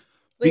that.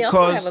 We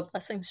also have a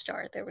blessings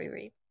jar that we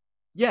read.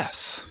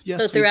 Yes.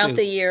 So throughout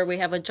the year, we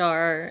have a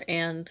jar,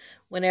 and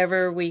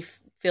whenever we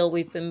feel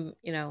we've been,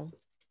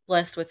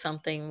 blessed with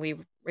something, we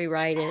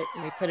rewrite it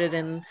and we put it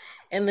in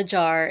the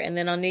jar, and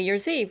then on New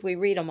Year's Eve, we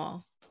read them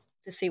all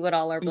to see what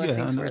all our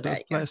blessings were that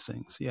year.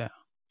 Blessings, yeah.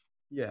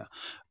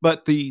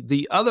 But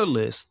the other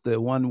list,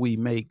 the one we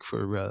make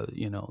for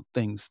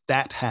things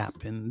that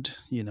happened,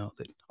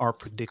 that are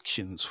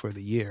predictions for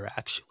the year,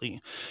 actually,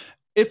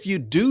 if you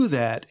do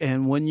that,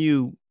 and when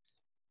you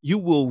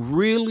will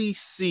really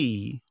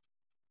see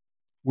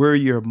where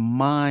your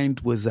mind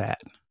was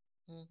at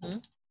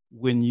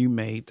when you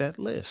made that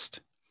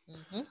list.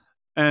 Mm-hmm.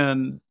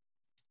 And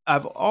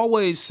I've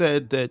always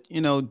said that,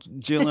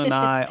 Jill and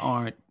I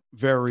aren't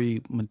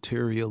very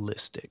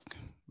materialistic.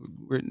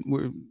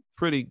 We're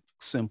pretty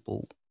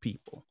simple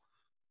people.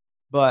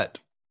 But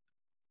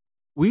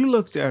we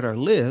looked at our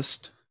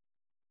list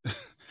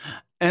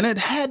and it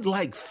had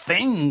like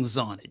things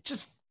on it,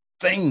 just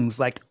things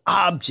like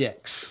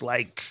objects,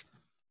 like.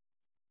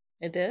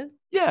 It did?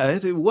 Yeah.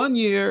 One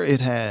year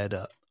it had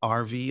an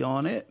RV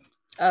on it.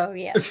 Oh,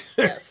 yes.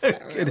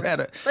 It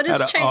had an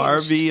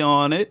RV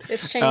on it.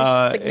 It's changed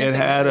significantly. It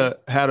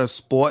had a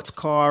sports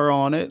car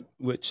on it,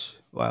 which,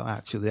 well,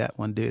 actually, that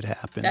one did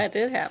happen. That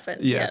did happen.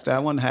 Yes,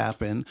 that one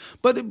happened.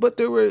 But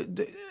there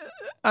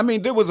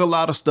was a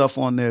lot of stuff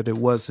on there that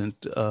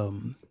wasn't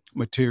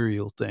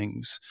material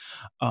things.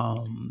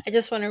 I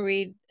just want to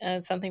read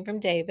something from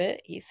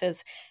David. He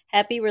says,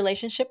 "Happy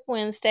Relationship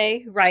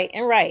Wednesday, right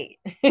and right."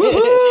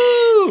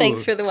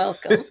 Thanks for the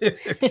welcome.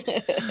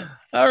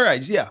 All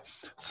right, yeah.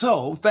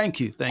 So thank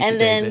you, and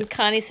then David.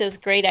 Connie says,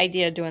 "Great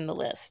idea doing the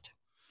list."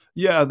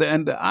 Yeah,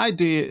 and the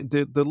idea,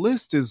 the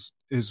list is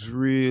is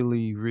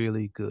really,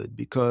 really good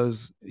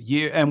because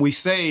and we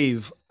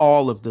save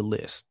all of the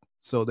list.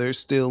 So they're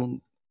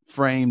still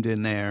framed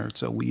in there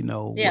so we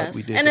know what we Yes.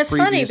 did And the it's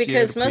funny previous year, the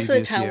because most of the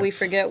previous time year. we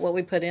forget what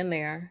we put in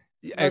there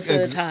Yeah, most of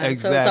the time.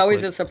 So it's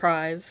always a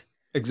surprise.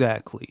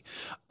 Exactly.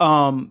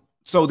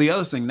 So the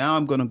other thing, now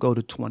I'm going to go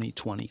to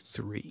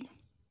 2023.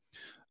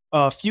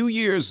 A few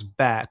years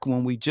back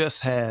when we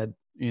just had,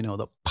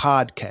 the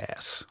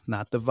podcast,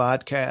 not the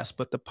vodcast,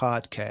 but the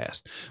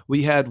podcast,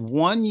 we had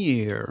 1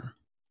 year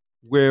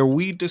where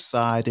we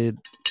decided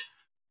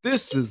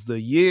this is the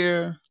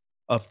year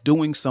of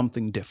doing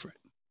something different.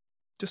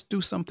 Just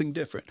do something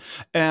different.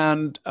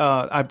 And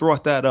I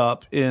brought that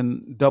up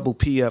in Double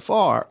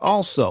PFR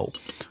also,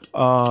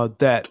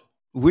 that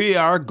we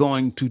are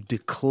going to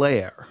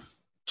declare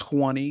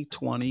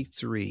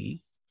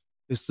 2023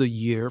 is the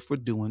year for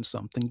doing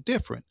something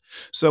different.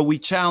 So we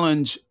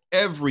challenge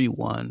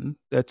everyone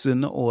that's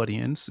in the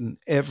audience and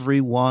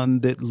everyone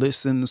that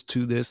listens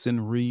to this in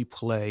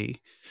replay.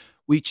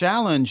 We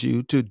challenge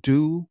you to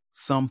do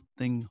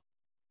something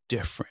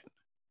different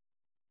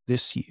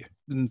this year,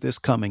 in this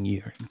coming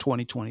year, in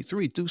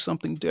 2023. Do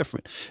something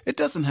different. It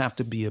doesn't have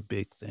to be a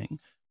big thing.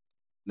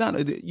 No,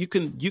 you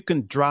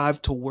can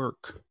drive to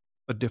work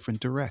a different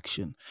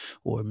direction,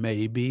 or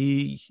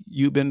maybe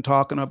you've been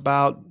talking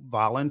about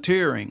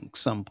volunteering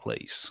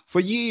someplace for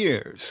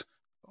years.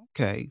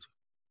 Okay,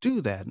 do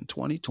that in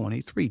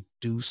 2023.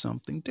 Do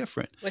something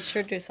different. What's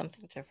your do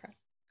something different?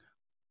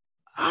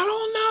 I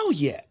don't know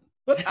yet,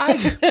 but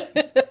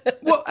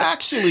well,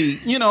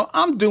 actually,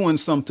 I'm doing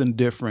something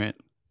different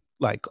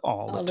like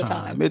all the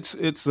time. It's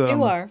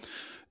you are.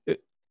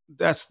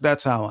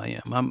 That's how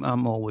I am.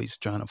 I'm always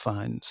trying to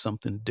find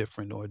something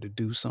different, or to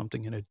do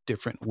something in a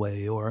different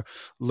way, or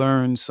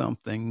learn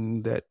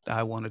something that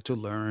I wanted to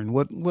learn.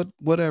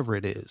 Whatever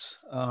it is.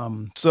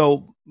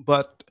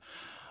 But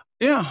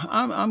yeah,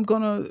 I'm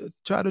gonna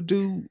try to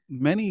do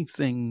many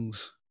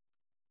things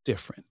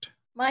different.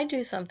 I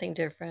do something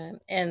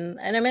different, and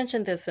I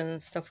mentioned this in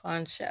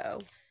Stefan's show,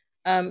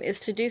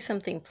 is to do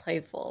something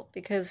playful,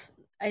 because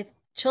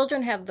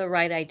children have the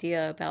right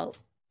idea about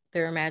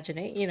their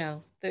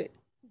imagination.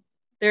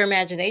 Their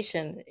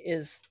imagination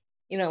is,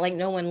 like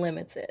no one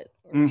limits it,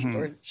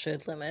 or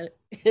should limit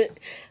it.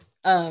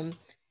 And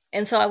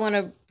so I want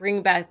to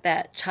bring back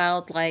that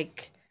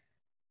childlike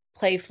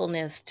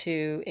playfulness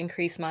to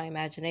increase my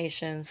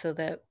imagination, so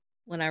that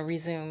when I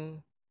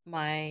resume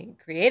my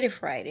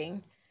creative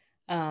writing,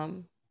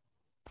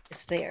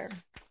 it's there.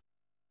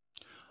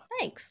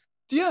 Thanks.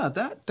 Yeah,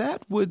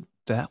 that would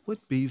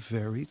be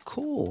very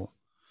cool.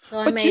 So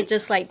I may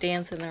just like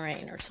dance in the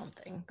rain or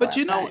something. But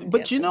you know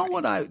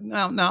what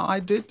now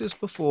I did this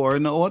before,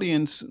 and the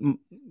audience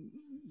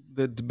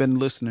that's been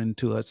listening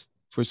to us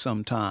for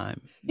some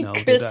time.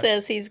 Chris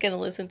says he's going to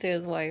listen to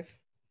his wife.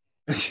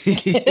 Chris,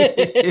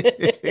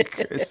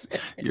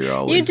 you're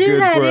always you do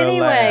good that for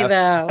anyway,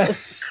 though.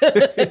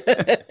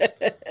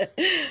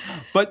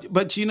 but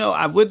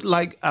I would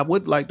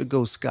like to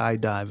go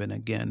skydiving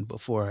again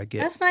before I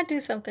get. Let's not do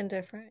something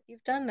different.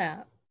 You've done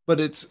that. But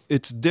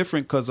it's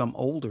different because I'm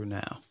older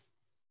now.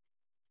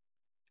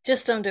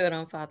 Just don't do it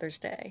on Father's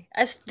Day.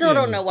 I still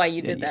don't know why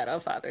you did that on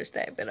Father's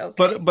Day, but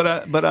okay.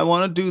 But I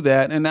want to do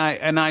that, and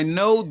I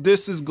know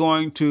this is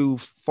going to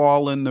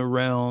fall in the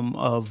realm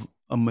of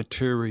a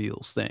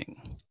material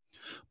thing.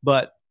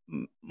 But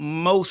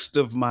most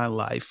of my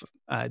life,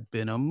 I'd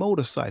been a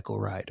motorcycle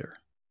rider.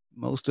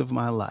 Most of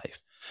my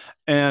life,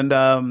 and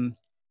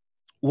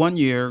 1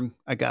 year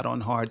I got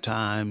on hard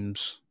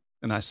times.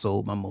 And I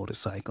sold my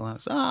motorcycle. And I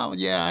said, "Oh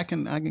yeah, I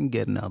can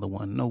get another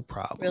one, no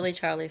problem." Really,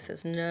 Charlie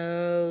says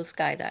no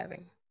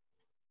skydiving.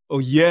 Oh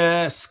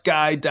yes,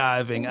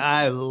 skydiving.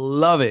 I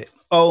love it.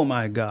 Oh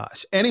my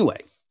gosh. Anyway,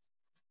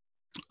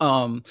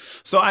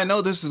 so I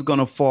know this is going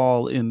to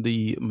fall in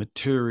the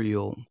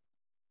material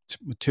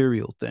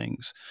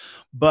things,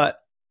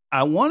 but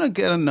I want to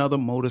get another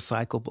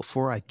motorcycle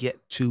before I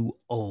get too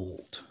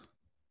old.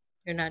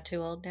 You're not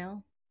too old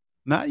now?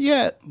 Not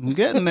yet. I'm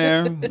getting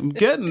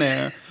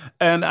there.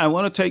 And I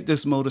want to take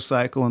this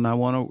motorcycle and I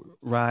want to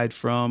ride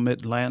from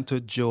Atlanta,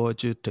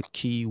 Georgia to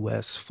Key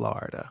West,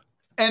 Florida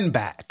and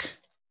back.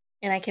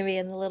 And I can be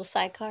in the little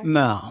sidecar?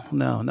 No.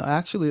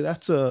 Actually,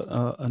 that's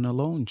an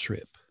alone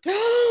trip.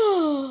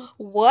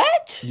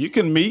 What? You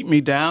can meet me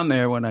down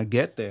there when I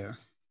get there.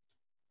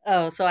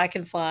 Oh, so I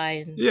can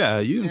fly. Yeah,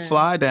 you can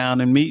fly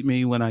down and meet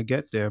me when I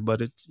get there.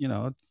 But it's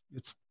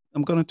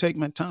I'm going to take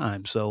my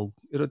time. So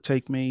it'll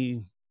take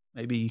me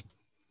maybe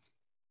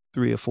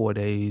 3 or 4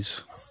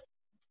 days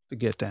to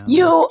get down.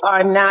 You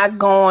are not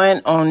going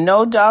on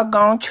no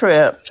doggone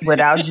trip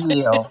without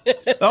Jill.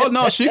 Oh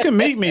no, she can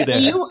meet me there.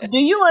 Do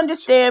you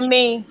understand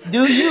me?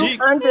 Do you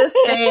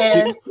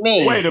understand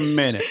me? Wait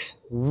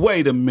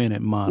a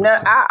minute, Monica.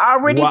 Now, I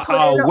already put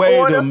in an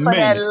order for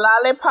that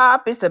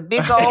lollipop. It's a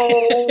big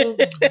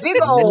old.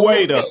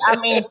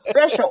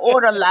 Special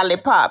order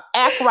lollipop.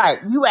 Act right.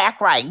 You act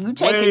right. You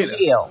take it,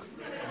 Jill.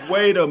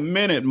 Wait a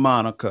minute,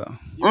 Monica.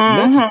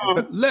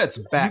 Let's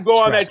backtrack. You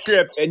go on that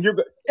trip, and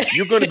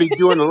you're going to be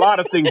doing a lot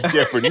of things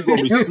different. You're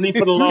going to be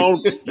sleeping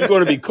alone. You're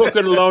going to be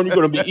cooking alone. You're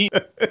going to be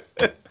eating.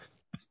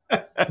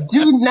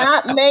 Do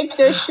not make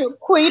the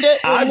shaquita.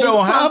 I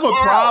don't have a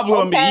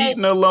problem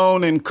eating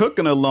alone and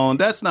cooking alone.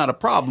 That's not a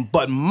problem.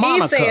 But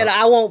Monica, he said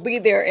I won't be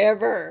there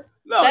ever.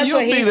 No, That's you'll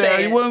what he be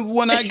there. said.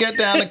 When I get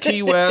down to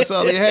Key West,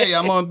 I'll be, hey,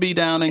 I'm going to be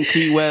down in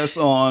Key West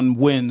on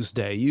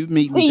Wednesday. You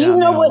meet me down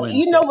there on Wednesday.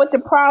 You know what the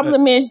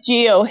problem is,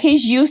 Jill?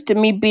 He's used to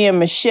me being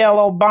Michelle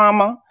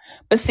Obama.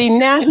 But see,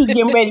 now he's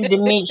getting ready to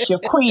meet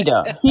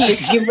Shaquita. He is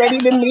getting ready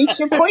to meet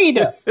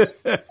Shaquita.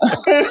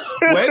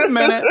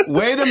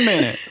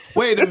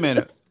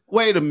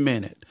 Wait a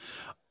minute.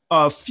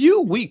 A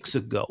few weeks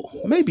ago,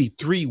 maybe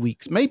 3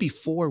 weeks, maybe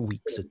 4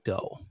 weeks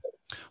ago,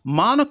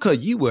 Monica,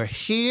 you were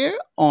here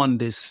on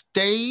this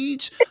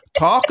stage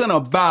talking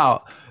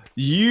about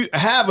you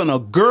having a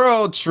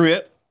girl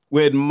trip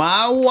with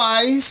my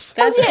wife.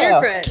 That's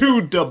different.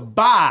 To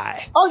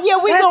Dubai. Oh yeah,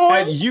 we're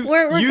going.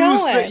 We're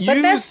going.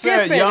 But that's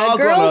said different. y'all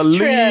gonna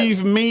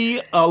leave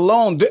me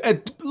alone.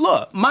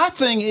 Look, my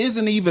thing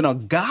isn't even a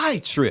guy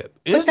trip.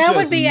 It's that just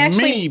would be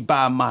actually, me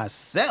by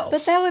myself.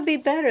 But that would be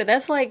better.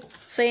 That's like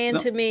saying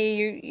to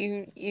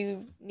me,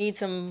 you need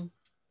some.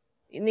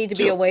 You need to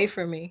be away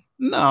from me.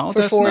 No, for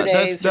that's 4 not.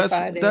 days or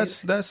 5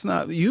 days. That's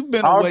not. You've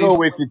been I'll away. I'll go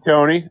with you,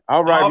 Tony.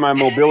 I'll ride my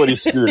mobility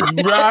scooter.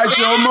 Ride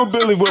your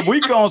mobility, but we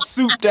gonna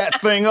soup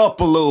that thing up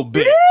a little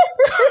bit,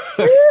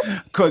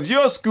 cause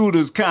your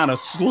scooter's kind of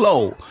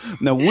slow.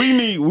 Now we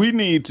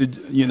need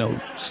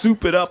to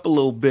soup it up a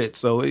little bit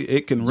so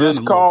it can run.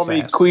 Just call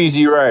me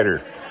Queasy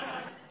Rider.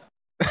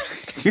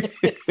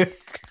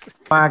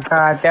 My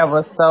God, that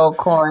was so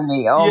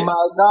corny. Oh yeah.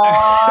 My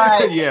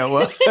God. Yeah,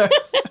 well.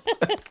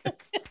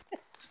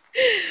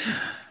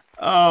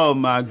 Oh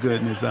my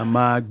goodness.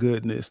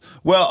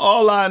 Well,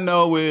 all I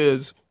know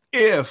is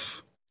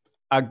if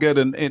I get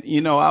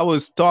I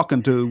was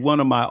talking to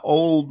one of my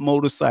old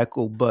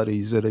motorcycle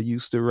buddies that I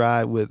used to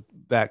ride with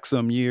back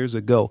some years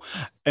ago.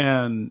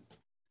 And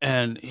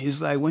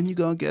he's like, when you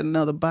gonna get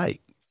another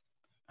bike?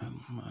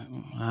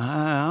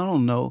 I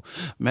don't know,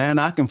 man.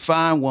 I can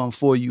find one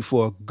for you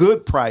for a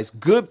good price.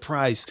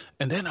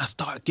 And then I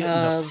start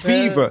getting the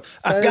fever.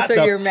 I got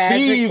the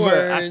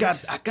fever. I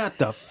got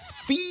the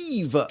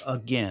fever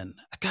again.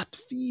 I got the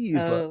fever.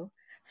 Oh.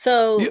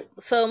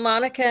 So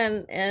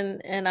Monica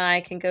and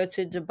I can go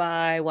to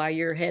Dubai while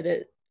you're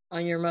headed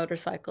on your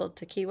motorcycle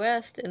to Key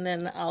West, and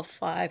then I'll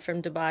fly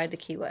from Dubai to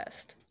Key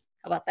West.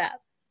 How about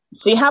that?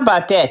 See, how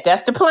about that?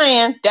 That's the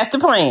plan. That's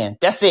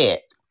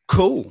it.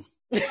 Cool.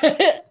 You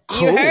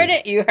heard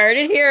it. You heard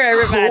it here,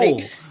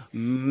 everybody. Cool.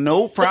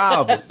 No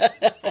problem.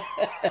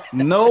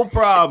 No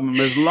problem.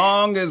 As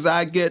long as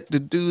I get to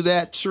do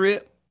that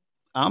trip,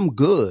 I'm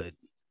good.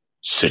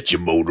 Set your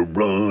motor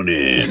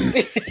running.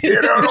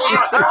 Get out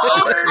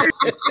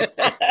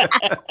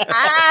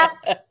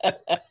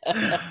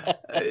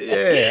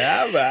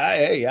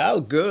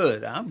I'm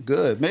good. I'm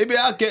good. Maybe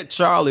I'll get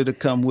Charlie to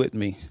come with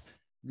me.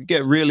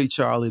 Get really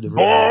Charlie to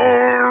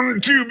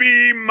born to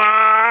be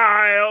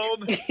mild.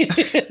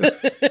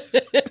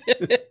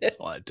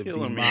 Want to be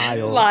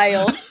mild.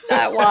 Mild,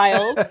 not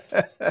wild.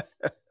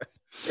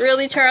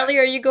 Really, Charlie?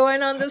 Are you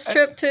going on this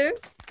trip too?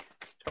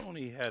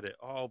 Tony had it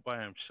all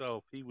by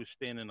himself. He was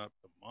standing up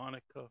to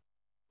Monica,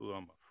 who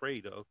I'm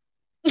afraid of.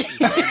 He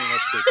was standing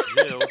up to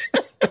Jill.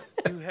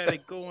 You had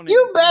it going.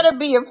 You better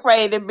be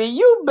afraid of me.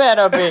 You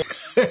better be.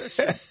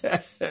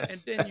 And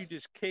then you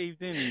just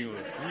caved in and you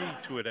agreed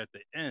to it at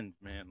the end,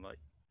 man. Like,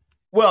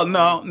 well,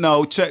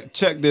 no.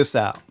 Check this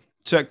out.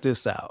 It's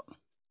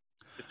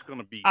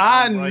gonna be.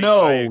 I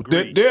know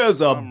that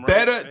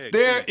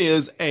there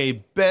is a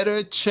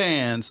better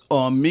chance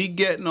on me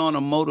getting on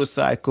a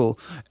motorcycle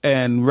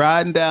and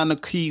riding down to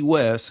Key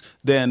West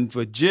than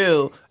for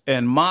Jill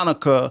and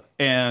Monica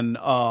and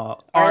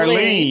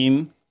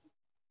Arlene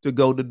to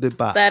go to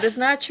Dubai. That is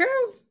not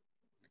true.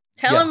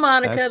 Tell him,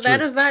 Monica,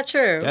 that is not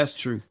true. That's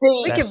true.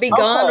 We could be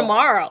gone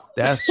tomorrow.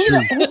 That's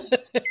true.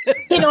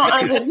 He don't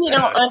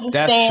understand.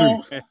 That's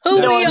true.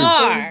 Who we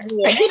are.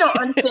 He don't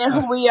understand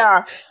who we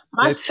are.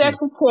 My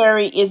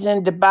secretary is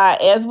in Dubai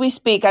as we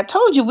speak. I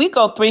told you we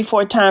go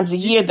 3-4 times a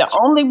year. The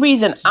only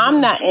reason I'm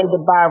not in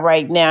Dubai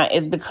right now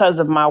is because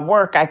of my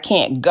work. I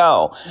can't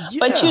go. Yeah,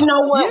 but you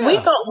know what? We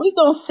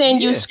gonna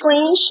send you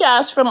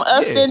screenshots from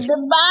us in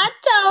Dubai,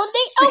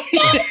 Tony.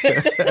 Okay.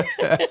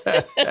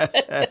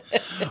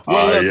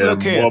 Well,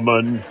 look here.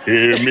 Woman,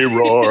 hear me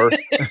roar.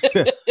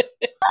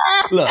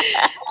 Look,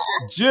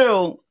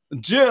 Jill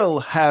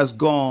has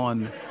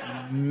gone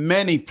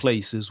many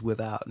places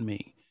without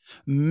me.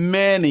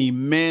 Many.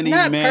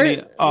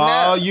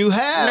 Oh, you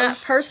have.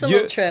 Not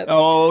personal trips.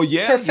 Oh,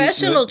 yeah.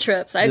 Professional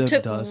trips. I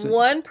took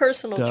one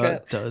personal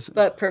trip.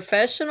 But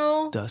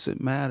professional.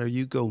 Doesn't matter.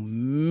 You go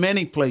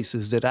many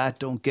places that I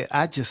don't get.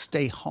 I just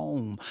stay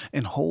home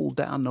and hold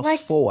down the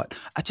fort.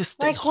 I just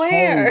stay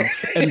home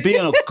and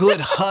being a good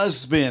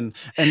husband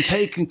and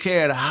taking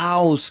care of the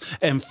house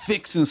and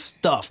fixing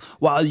stuff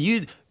while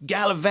you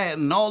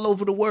gallivanting all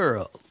over the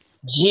world.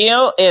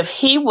 Jill, if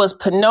he was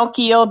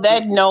Pinocchio,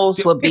 that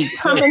nose would be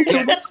coming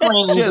to the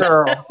screen, Just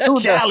girl. To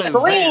the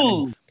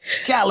screen.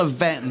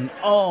 gallivanting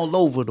all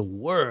over the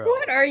world.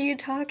 What are you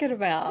talking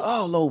about?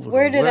 All over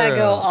Where the did world. I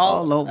go?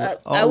 All over.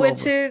 I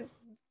went over. to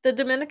the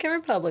Dominican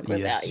Republic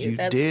without Yes, you. you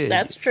That's did.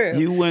 that's true.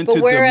 You went But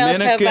to where else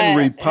Dominican have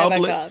I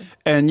Republic gone?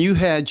 and you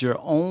had your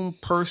own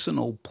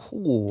personal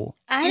pool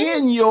I-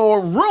 in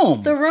your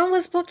room. The room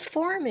was booked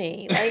for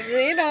me. Like,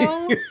 you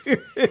know,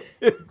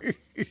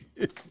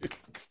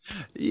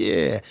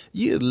 Yeah,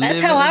 you That's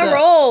living how I it up.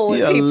 roll with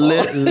You're people.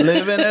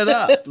 living it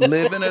up,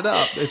 living it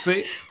up. You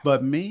see,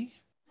 but me,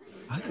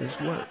 I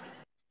just work.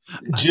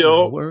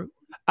 Jill,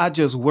 I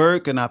just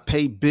work and I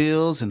pay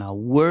bills and I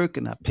work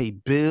and I pay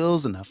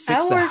bills and I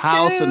fix the work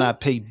house too. and I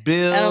pay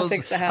bills. I don't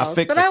fix the house, I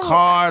fix but a I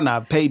car and I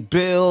pay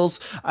bills.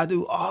 I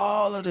do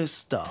all of this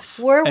stuff.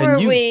 Where And were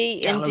you we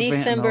in gallivanting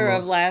December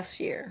all of last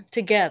year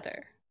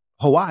together?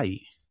 Hawaii?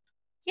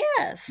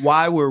 Yes.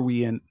 Why were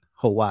we in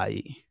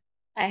Hawaii?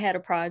 I had a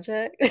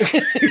project.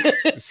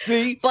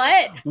 See, But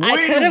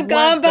I could have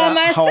gone went by to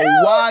myself.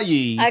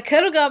 Hawaii. I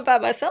could have gone by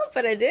myself,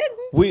 but I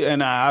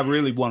didn't. I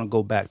really want to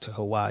go back to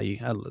Hawaii.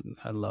 I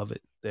love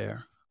it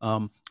there.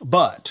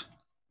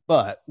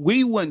 But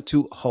we went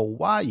to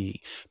Hawaii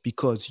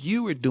because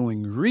you were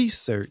doing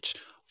research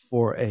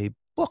for a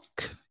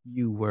book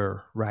you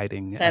were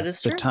writing That at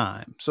is the true.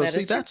 time. So That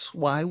see, is true. that's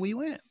why we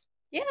went.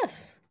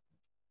 Yes.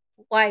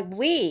 Why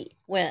we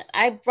went.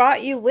 I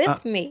brought you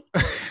with me.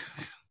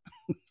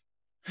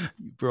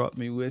 You brought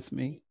me with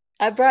me.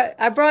 I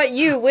brought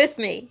you with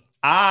me.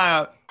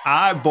 I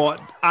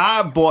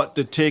bought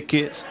the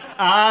tickets.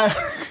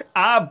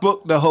 I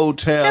booked the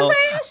hotel. 'Cause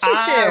I asked you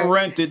I to.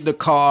 rented the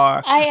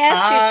car. I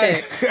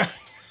asked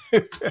you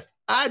to.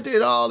 I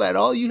did all that.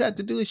 All you had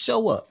to do is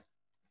show up.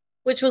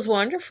 Which was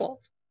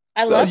wonderful.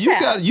 I So love you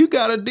that. you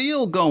got a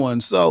deal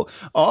going. So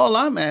all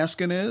I'm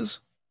asking is,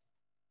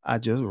 I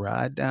just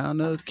ride down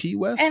to Key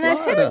West, And I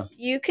Florida. said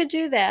you could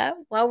do that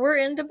while we're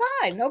in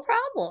Dubai. No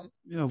problem.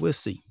 Yeah, we'll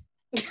see.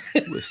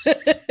 We'll see.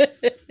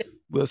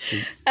 We'll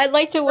see. I'd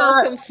like to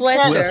welcome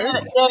Fletcher.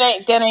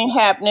 That ain't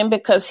happening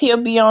because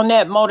he'll be on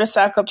that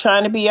motorcycle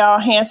trying to be all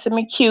handsome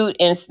and cute,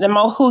 and the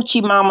more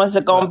hoochie mamas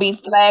are gonna be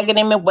flagging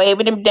him and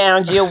waving him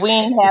down. Jill, we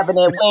ain't having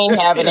it. We ain't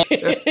having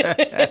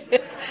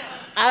it.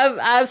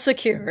 I'm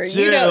secure.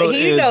 Jill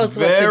He is knows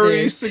what to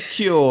very do.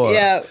 secure.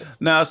 Yeah.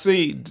 Now,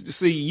 see,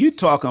 you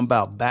talking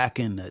about back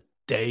in the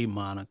day,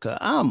 Monica.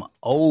 I'm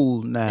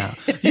old now.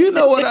 You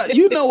know what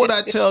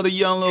I tell the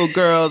young little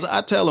girls?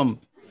 I tell them,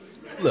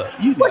 look,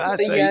 you know, What's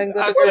the young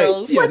little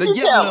girls? Yeah, What the you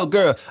young tell little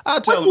girl. I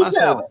tell What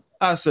them, you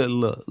I said,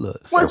 look.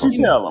 What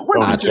you tell them?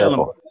 What I you tell tell them,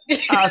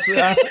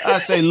 them? I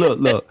say,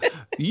 look,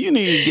 you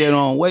need to get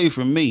on away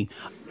from me.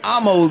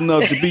 I'm old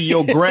enough to be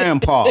your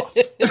grandpa.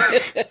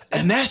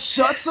 And that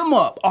shuts them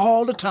up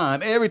all the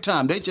time. Every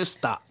time. They just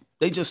stop.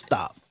 It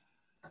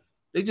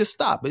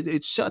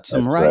shuts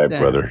them right down.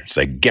 brother.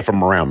 Say, get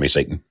from around me,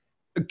 Satan.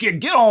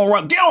 Get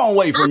on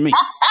away from me.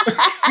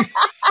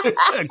 Get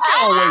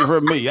on away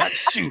from me.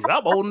 Shoot,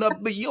 I'm old enough to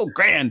be your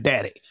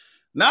granddaddy.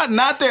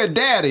 Not their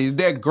daddies,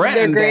 their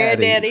granddaddies. Their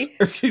granddaddy.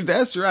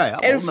 That's right. I'm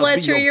And old enough to be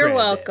Fletcher, your you're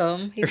granddaddy.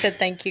 welcome. He said,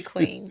 "Thank you,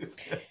 Queen."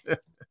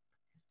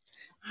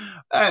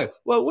 Hey,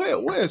 well,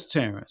 where's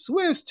Terrence?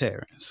 Where's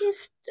Terrence?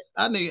 He's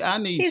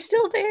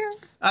still there.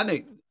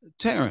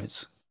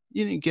 Terrence.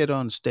 You need to get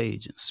on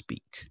stage and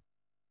speak.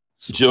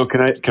 Jill,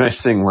 can I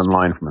sing one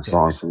line from a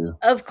song for you?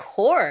 Of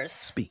course.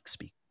 Speak.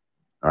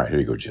 All right, here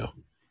you go, Jill.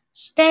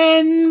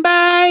 Stand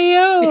by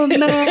your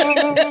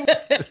man.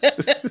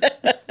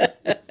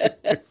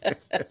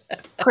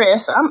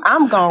 Chris,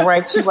 I'm gonna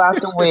write you out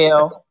the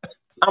will.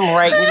 I'm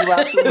writing you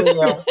out the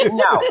will.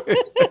 No.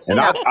 And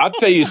I'll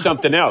tell you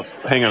something else.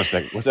 Hang on a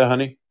second. What's that,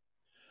 honey?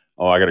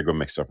 Oh, I got to go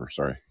make supper.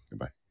 Sorry.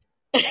 Goodbye.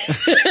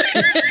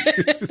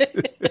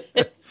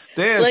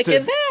 Look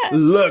at that.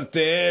 Look,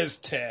 there's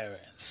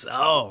Terrence.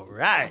 All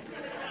right.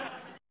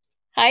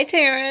 Hi,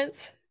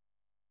 Terrence.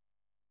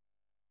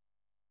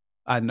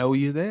 I know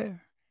you're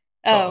there.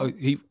 Oh,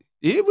 He's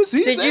did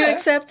there. you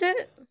accept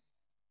it?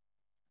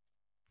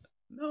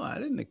 No, I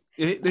didn't. Oh,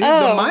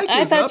 The mic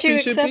I is thought up. you He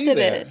should be accepted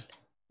there. it.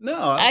 No,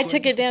 I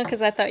took it down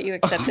because I thought you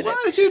accepted Why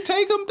it. did you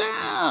take him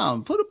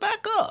down? Put it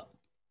back up.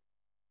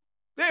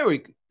 There we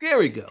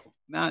go.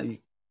 Now you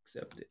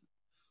accept it.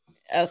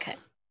 Okay,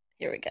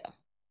 here we go.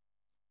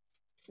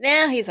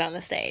 Now he's on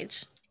the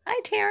stage. Hi,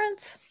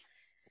 Terrence.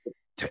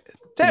 Terrence.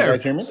 Can you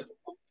guys hear me?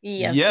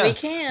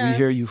 Yes, we can. We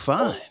hear you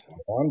fine.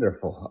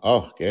 Wonderful.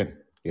 Oh, good.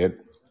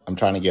 I'm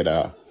trying to get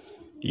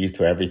used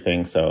to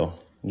everything, so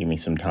give me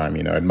some time.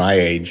 You know, at my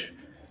age,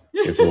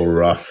 it's a little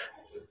rough.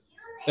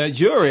 At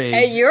your age.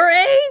 At your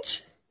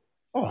age?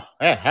 Oh,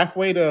 yeah,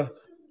 halfway to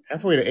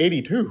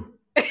 82.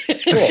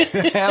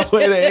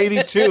 Halfway to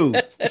 82.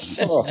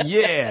 Oh,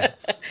 Yeah.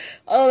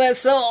 Oh,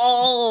 that's so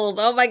old.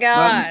 Oh my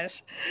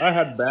gosh. I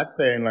had back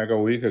pain like a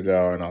week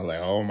ago, and I was like,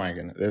 "Oh my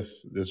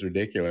goodness, this is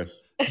ridiculous."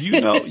 You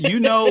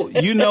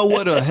know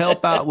what'll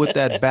help out with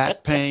that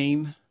back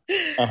pain?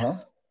 Uh huh.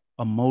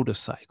 A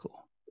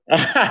motorcycle.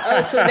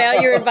 Oh, so now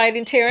you're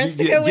inviting Terrence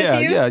to go with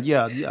you? Yeah.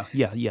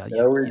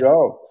 There we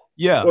go.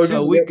 Yeah, Well,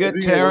 so we get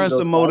Terrence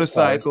a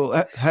motorcycle.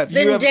 Have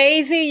Then you ever?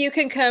 Daisy, you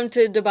can come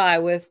to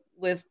Dubai with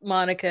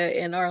Monica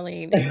and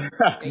Arlene.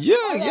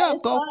 Yeah,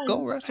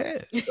 go right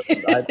ahead.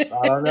 I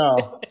don't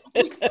know.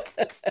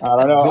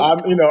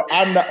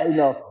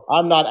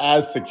 I'm not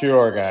as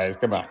secure, guys.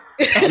 Come on.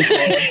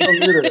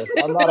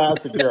 I'm not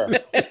as secure.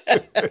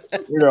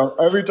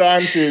 Every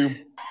time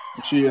she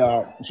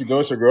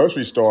goes to the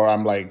grocery store,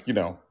 I'm like,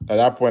 at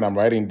that point I'm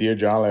writing Dear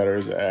John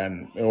letters,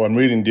 and I'm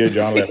reading Dear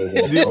John letters.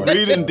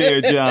 Reading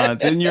Dear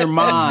John's in your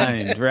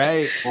mind,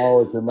 right? Oh,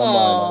 it's in my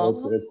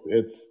mind.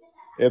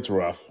 It's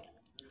rough.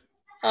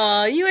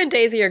 You and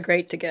Daisy are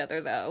great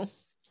together, though.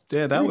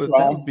 Yeah, that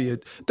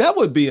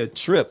would be a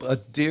trip. A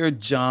Dear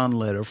John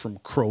letter from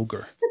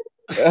Kroger.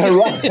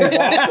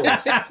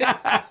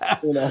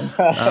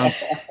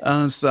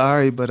 I'm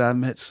sorry, but I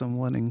met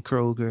someone in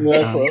Kroger.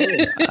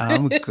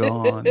 I'm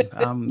gone.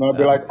 I'll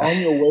be like, on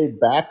your way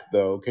back,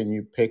 though, can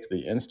you pick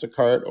the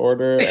Instacart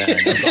order and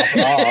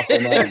drop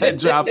it off? And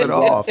drop it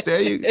off.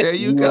 There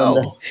you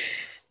go.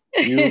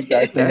 You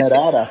guys can head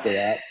out after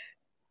that.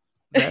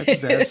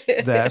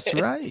 That's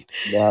right.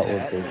 That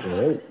would be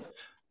great.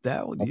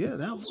 That would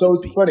So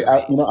it's funny.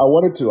 I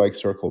wanted to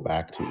circle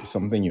back to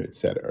something you had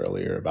said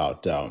earlier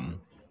about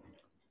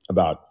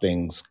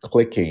things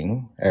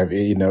clicking.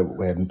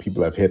 When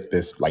people have hit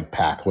this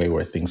pathway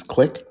where things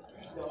click.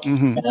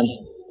 Mm-hmm.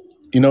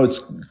 And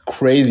it's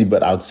crazy,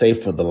 but I would say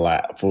for the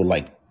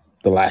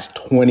last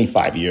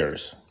 25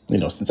 years,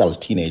 since I was a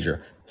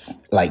teenager,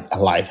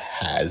 life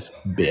has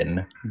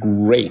been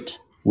great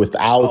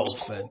without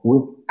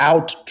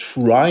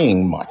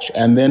trying much.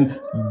 And then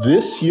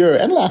this year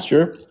and last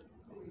year,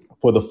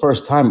 for the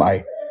first time,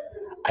 I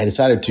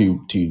decided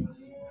to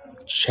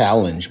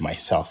challenge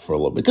myself for a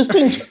little bit because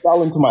things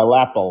fell into my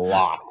lap a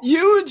lot.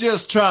 You were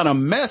just trying to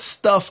mess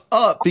stuff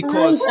up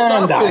because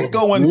stuff is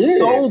going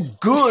so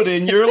good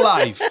in your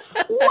life.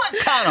 What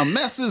kind of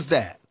mess is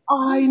that?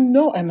 I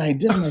know, and I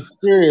didn't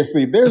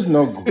seriously. There's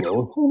no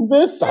growth in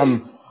this.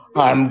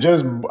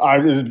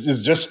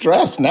 It's just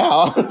stress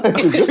now.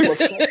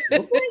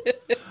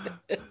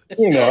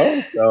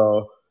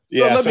 So.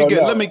 Yeah, so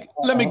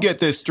let me get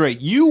this straight.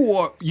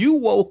 You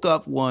woke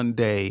up one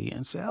day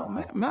and said, "Oh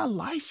man, my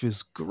life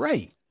is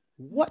great.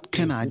 What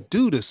can I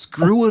do to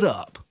screw it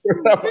up?"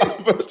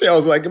 First day I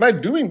was like, "Am I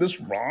doing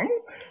this wrong?"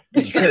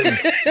 It's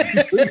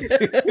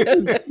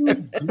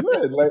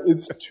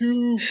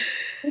too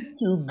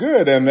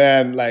good. And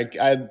then I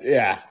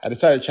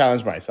decided to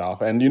challenge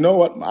myself. And you know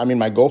what? I mean,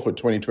 my goal for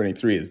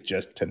 2023 is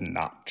just to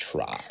not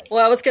try.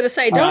 Well, I was going to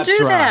say, don't do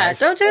that.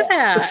 Don't do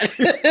that.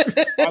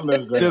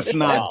 Just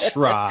not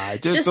try.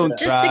 Just don't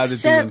try to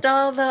accept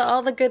all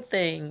the good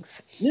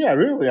things. Yeah,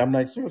 really. I'm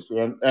like,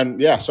 seriously. And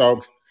yeah,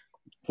 so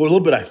for a little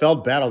bit I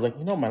felt bad. I was like,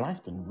 my life's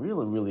been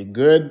really, really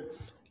good.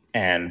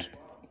 And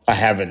I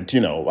haven't,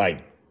 I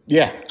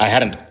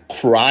hadn't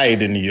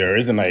cried in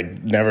years, and I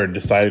never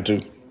decided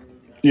to,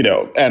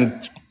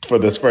 and for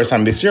this first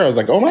time this year, I was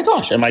like, oh my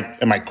gosh, am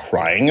I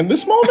crying in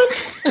this moment?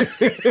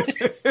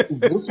 Is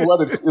this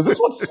what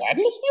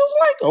sadness feels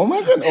like? Oh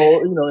my goodness.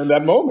 Or, in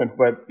that moment.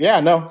 But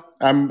yeah, no,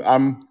 I'm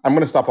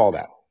going to stop all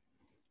that.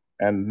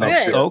 And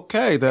next year.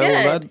 Okay,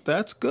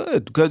 that's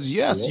good. Because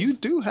yes, you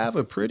do have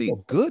a pretty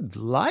good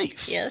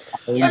life. Yes.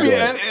 I mean,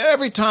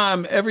 every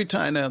time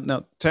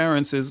now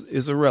Terrence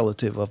is a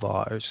relative of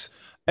ours.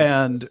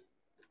 And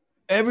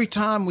every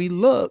time we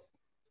look,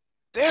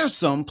 there's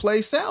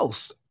someplace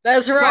else.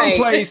 That's right.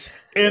 Someplace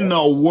in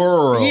the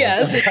world.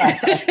 Yes.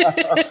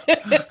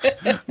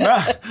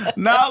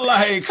 not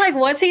like. It's like,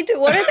 what's he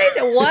do? What are they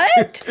do?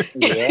 What?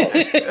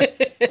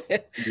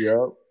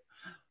 Yep.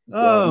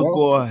 Oh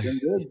boy.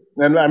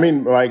 And I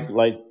mean,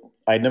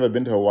 I'd never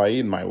been to Hawaii,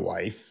 and my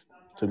wife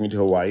took me to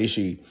Hawaii.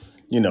 She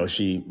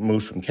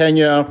moved from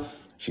Kenya.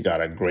 She got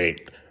a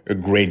great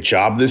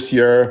job this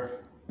year,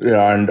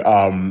 and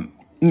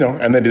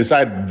and they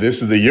decided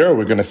this is the year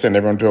we're going to send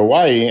everyone to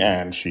Hawaii,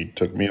 and she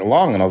took me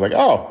along, and I was like,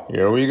 oh,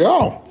 here we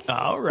go.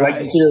 All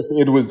right.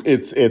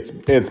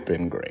 It's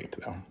been great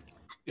though.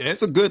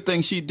 It's a good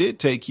thing she did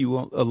take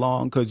you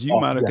along, because you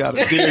might have got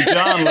a Dear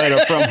John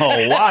letter from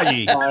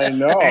Hawaii. I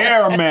know.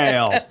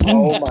 Airmail.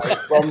 Oh my!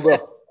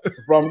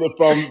 From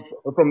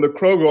the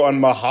Kroger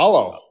on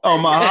Mahalo. Oh,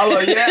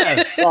 Mahalo,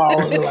 yes. I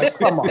was like,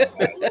 come on.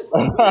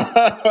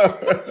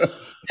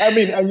 I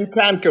mean, and you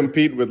can't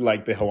compete with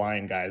the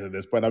Hawaiian guys at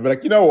this point. I'd be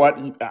like, you know what?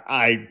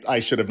 I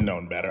should have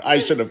known better. I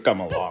should have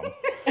come along.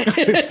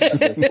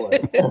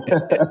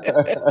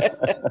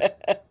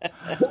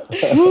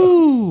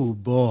 Ooh,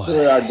 boy.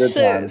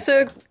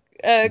 So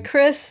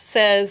Chris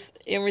says,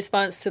 in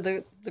response to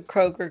the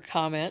Kroger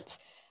comments,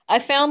 I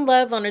found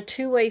love on a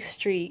two-way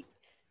street.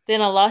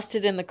 Then I lost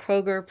it in the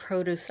Kroger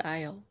produce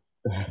aisle.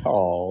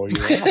 Oh,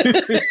 yeah.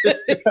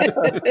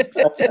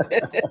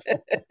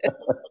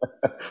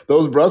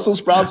 Those Brussels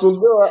sprouts will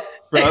do it.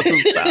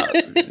 Brussels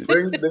sprouts. They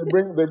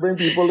bring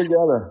people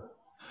together.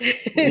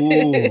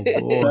 Oh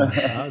boy,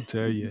 I'll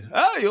tell you.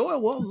 Oh,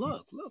 well,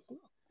 look.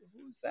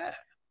 Who's that?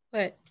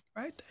 What?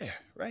 Right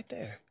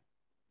there.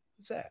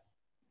 What's that?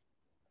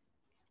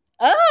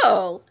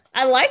 Oh,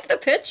 I like the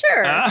picture.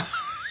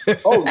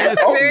 Oh,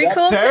 That's a very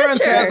cool Terrence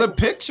picture. has a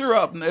picture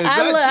up.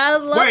 I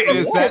love wait, the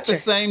is that the picture.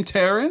 same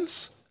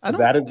Terrence?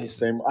 that is the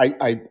same.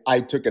 I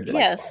took it like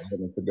Yes. 5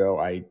 minutes ago.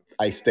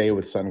 I stay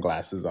with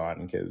sunglasses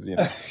on because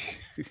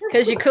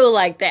Because you cool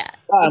like that.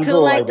 I'm You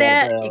cool like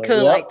that. apparently. You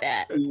cool Yep. like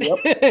that.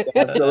 Yep,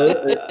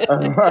 absolutely.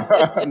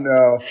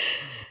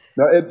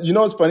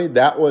 No, it's funny.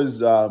 That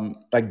was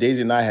like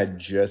Daisy and I had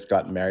just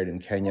got married in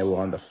Kenya. We were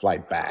on the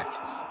flight back,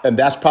 and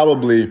that's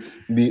probably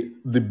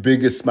the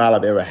biggest smile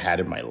I've ever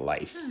had in my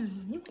life.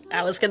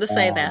 I was going to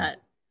say that.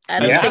 I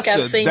don't Yeah. think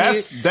I've seen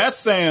you. That's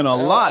saying a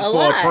lot for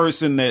lot. a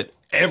person that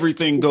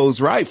everything goes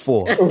right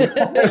for.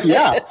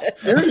 Yeah,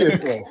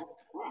 seriously.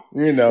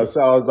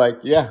 So I was like,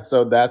 yeah.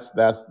 So that's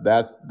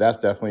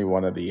definitely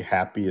one of the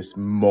happiest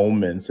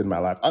moments in my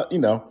life.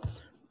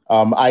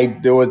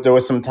 There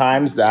was some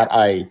times that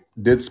I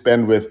did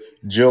spend with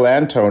Jill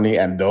and Tony,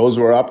 and those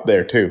were up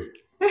there too.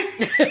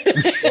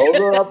 Those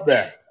were up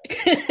there.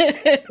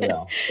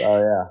 Yeah. So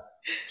yeah,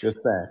 just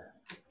saying.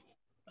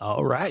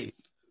 All right.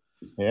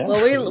 Yeah.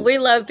 Well, we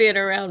love being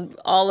around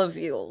all of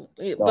you,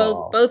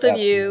 both of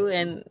you,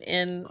 and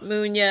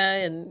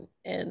Munya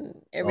and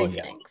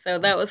everything. So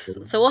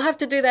so we'll have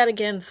to do that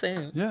again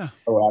soon. Yeah.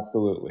 Oh,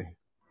 absolutely.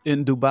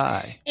 In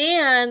Dubai.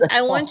 And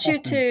I want you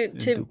to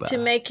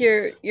Dubai. make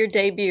your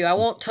debut. I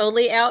won't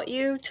totally out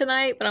you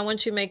tonight, but I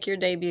want you to make your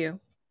debut.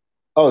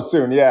 Oh,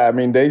 soon. Yeah. I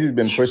mean, Daisy's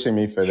been pushing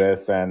me for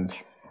this, and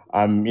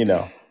I'm,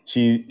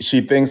 she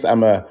thinks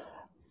I'm a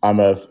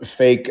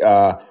fake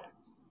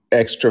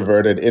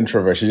extroverted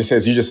introvert. She just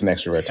says, "You're just an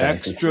extrovert."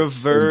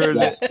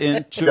 Extroverted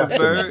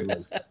introvert.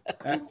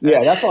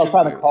 Yeah, that's what I was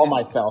trying to call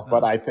myself,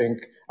 but I think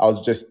I was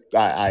just,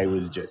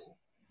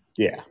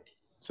 yeah.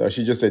 So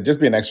she just said, just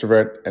be an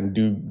extrovert and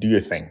do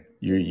your thing.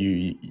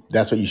 You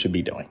that's what you should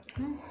be doing.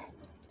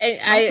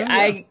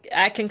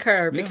 I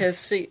concur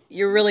because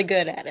you're really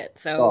good at it.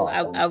 So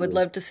I would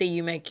love to see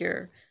you make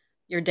your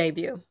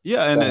debut.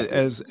 Yeah, and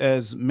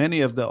as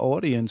many of the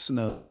audience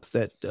knows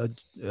that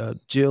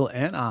Jill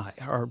and I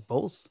are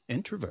both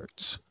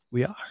introverts.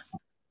 We are.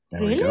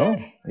 There we go.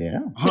 Yeah.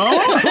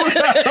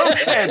 Who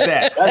said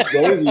that? That's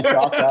Daisy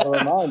talked out of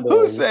her mind.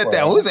 Who said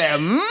that? Who said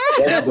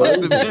that?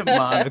 Must have been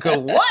Monica.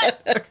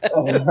 What?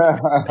 Oh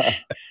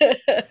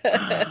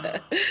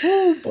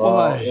boy.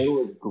 Well, it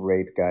was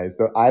great, guys.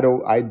 So I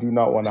do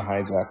not want to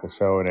hijack the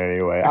show in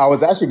any way. I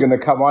was actually going to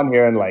come on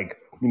here and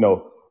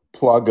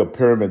plug a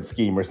pyramid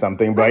scheme or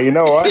something, but you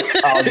know what?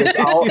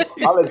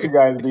 I'll let you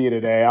guys be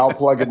today. I'll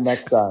plug it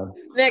next time.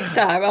 Next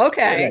time,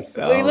 okay.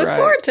 We look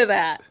forward to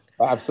that.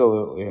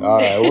 Absolutely. All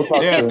right, we'll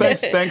talk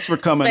soon. Thanks for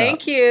coming.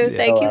 Thank you,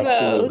 thank you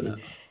both.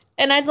 Absolutely.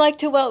 And I'd like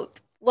to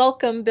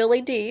welcome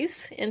Billy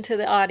Dees into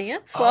the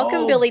audience.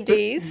 Welcome, Billy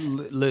Dees.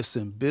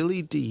 Listen,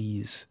 Billy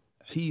Dees,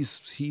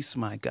 he's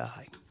my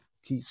guy.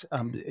 He's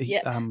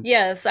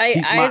yes,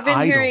 I've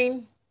been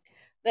hearing.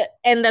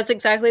 And that's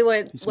exactly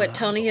what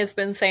Tony has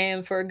been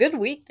saying for a good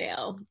week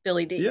now,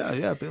 Billy Dees.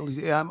 Yeah, Billy.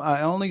 Yeah,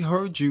 I only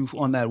heard you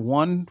on that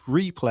one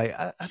replay.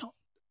 I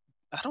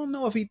don't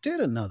know if he did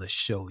another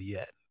show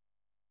yet,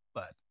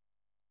 but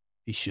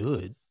he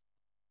should.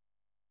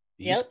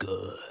 He's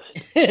good.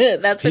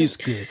 He's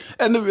good.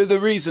 And the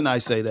reason I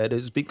say that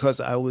is because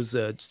I was,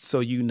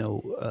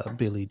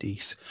 Billy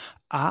Dees,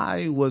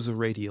 I was a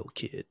radio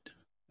kid.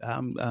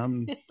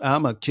 I'm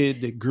a kid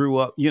that grew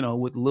up,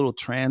 with little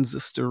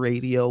transistor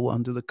radio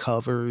under the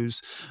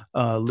covers,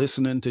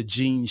 listening to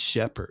Gene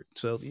Shepard.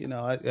 So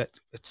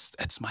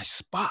that's my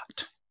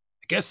spot.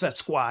 I guess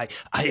that's why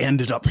I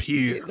ended up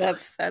here.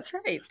 That's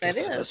right.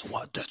 That's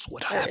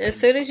what happened. As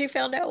soon as you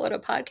found out what a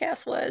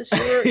podcast was,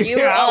 you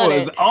were I on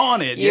was it.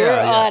 on it. You were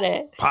on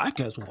it.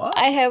 Podcast what?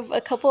 I have a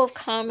couple of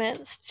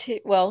comments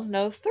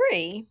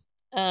three,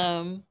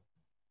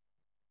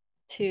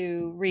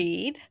 to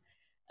read.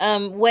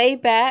 Way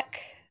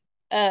back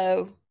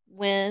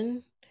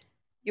when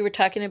you were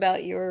talking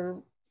about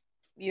your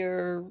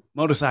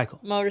motorcycle.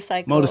 Yes.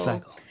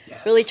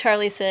 Really,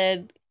 Charlie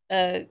said,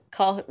 it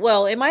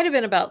might have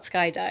been about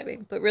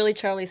skydiving, but really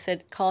Charlie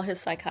said, call his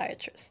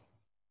psychiatrist.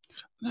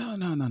 No.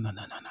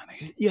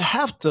 You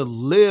have to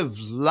live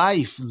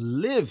life.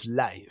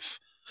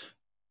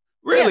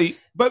 Really,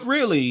 yes. But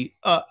really,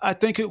 I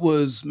think it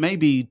was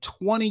maybe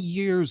 20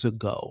 years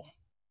ago.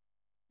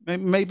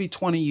 Maybe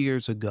 20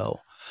 years ago.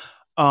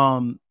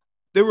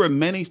 There were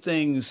many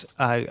things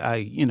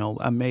I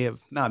may have,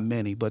 not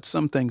many, but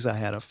some things I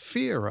had a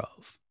fear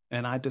of.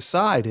 And I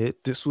decided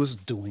this was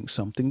doing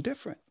something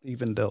different,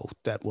 even though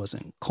that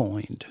wasn't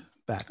coined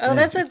back then.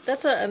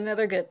 That's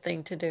another good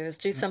thing to do, is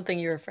do something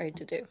you're afraid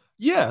to do.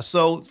 Yeah,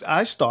 so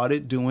I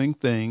started doing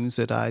things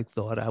that I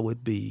thought I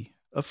would be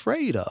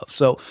afraid of.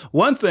 So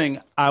one thing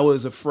I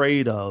was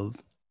afraid of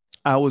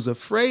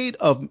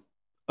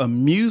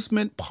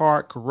amusement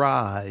park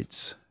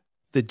rides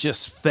that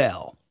just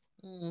fell,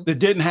 that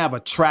didn't have a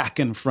track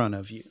in front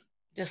of you.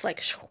 Just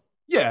like...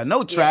 Yeah,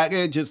 no track.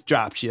 It just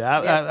drops you.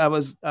 I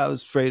was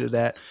afraid of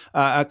that.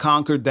 I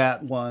conquered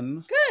that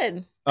one.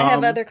 Good. I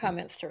have other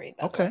comments to read.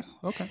 Okay.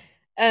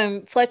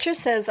 Fletcher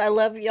says, I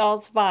love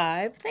y'all's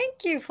vibe.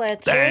 Thank you,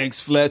 Fletcher. Thanks,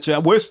 Fletcher.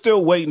 We're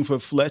still waiting for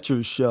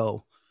Fletcher's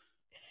show.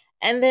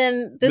 And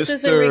then this Mr.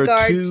 is in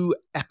regard 2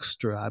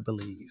 Extra, I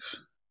believe.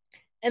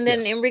 And then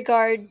Yes. in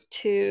regard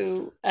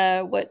to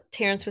what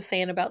Terrence was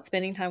saying about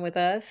spending time with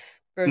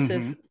us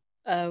versus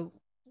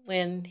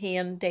when he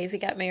and Daisy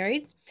got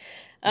married,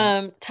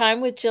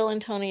 time with Jill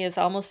and Tony is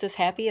almost as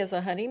happy as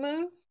a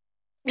honeymoon.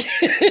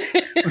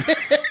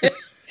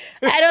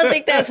 I don't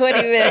think that's what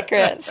he meant,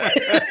 Chris.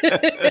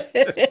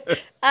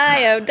 I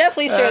am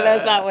definitely sure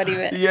that's not what he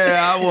meant.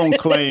 Yeah, I won't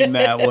claim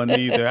that one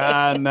either.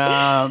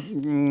 No.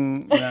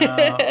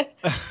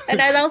 And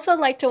I'd also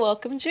like to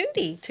welcome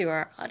Judy to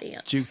our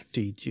audience.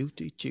 Judy.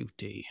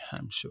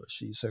 I'm sure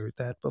she's heard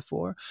that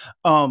before.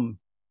 I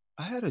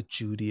had a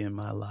Judy in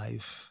my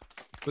life,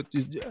 but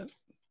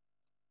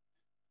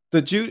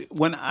the Judy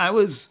when I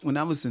was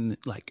in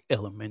like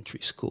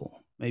elementary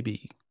school,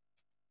 maybe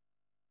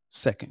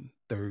 2nd,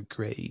 3rd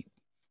grade,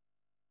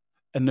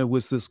 and there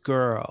was this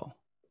girl,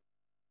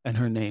 and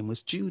her name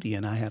was Judy,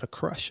 and I had a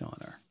crush on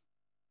her.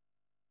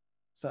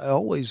 So I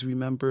always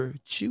remember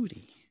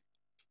Judy.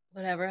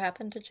 Whatever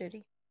happened to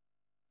Judy?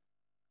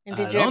 And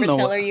did I you don't ever know.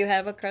 tell her you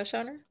have a crush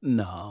on her?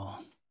 No.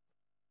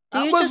 Do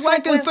I you was just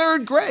like in like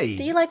 3rd grade.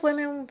 Do you like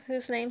women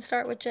whose names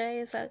start with J?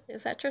 Is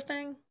that your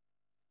thing?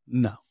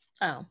 No.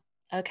 Oh,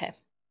 okay.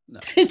 No.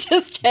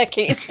 Just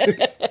checking.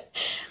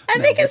 I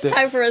think it's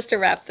time for us to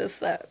wrap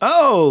this up.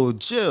 Oh,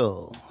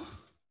 Jill.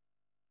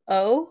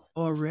 Oh?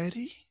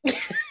 Already?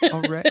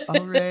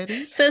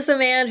 Already? Says the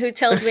man who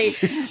tells me,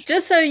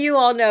 just so you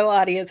all know,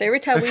 audience, every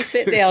time we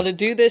sit down to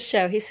do this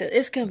show, he says,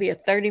 it's going to be a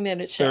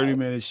 30-minute show.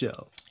 30-minute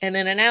show. And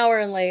then an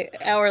hour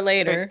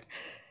later.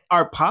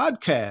 Our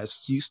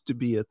podcast used to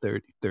be a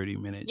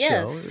 30-minute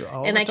show.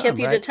 All And the I kept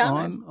you to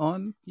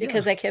time.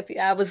 Because I kept you.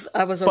 I was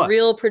a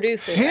real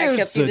producer. I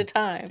kept you to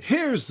time.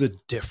 Here's the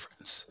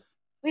difference.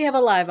 We have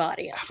a live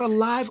audience. I have a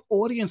live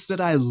audience that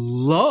I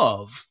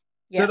love.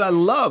 Yes. That I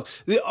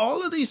love.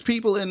 All of these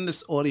people in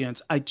this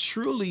audience, I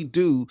truly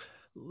do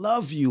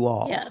love you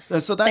all. Yes.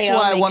 So that's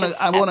why I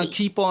want to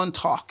keep on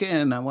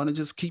talking. I want to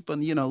just keep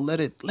on,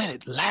 let it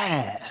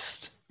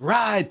last.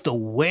 Ride the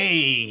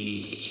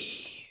wave.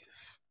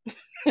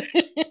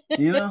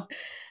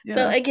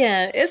 So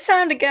again, it's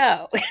time to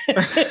go.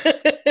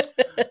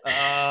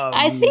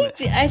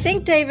 I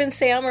think Dave and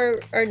Sam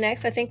are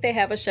next. I think they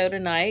have a show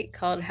tonight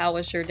called How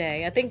Was Your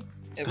Day? I think,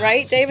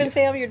 right, Dave and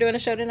Sam, you're doing a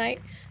show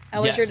tonight?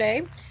 How was your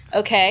day?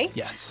 Okay.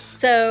 Yes.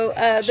 So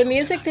the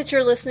music that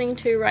you're listening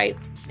to right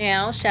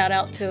now, shout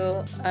out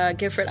to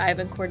Gifford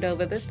Ivan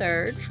Cordova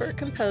III for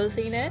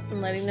composing it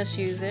and letting us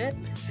use it.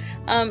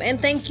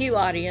 And thank you,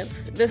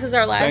 audience. This is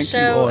our last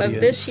show of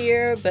this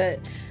year, but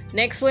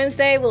next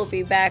Wednesday we'll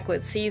be back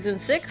with Season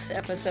 6,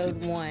 Episode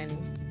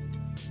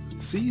 1.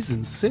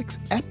 Season 6,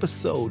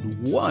 Episode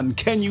 1.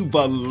 Can you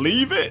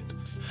believe it?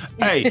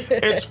 Hey,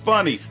 it's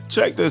funny.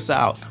 Check this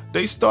out.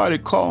 They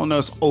started calling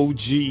us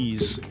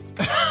OGs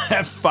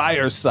at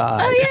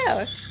Fireside. Oh,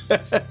 yeah.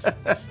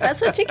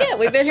 That's what you get.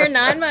 We've been here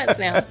 9 months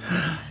now.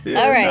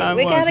 Yeah, all right.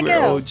 We gotta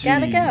go. OGs.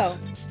 Gotta go.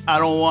 I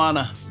don't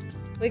wanna.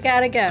 We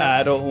gotta go.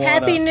 I don't wanna.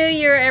 Happy New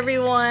Year,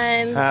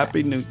 everyone.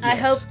 Happy New Year. I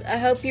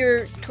hope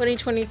your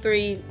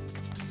 2023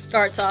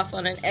 starts off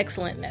on an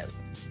excellent note.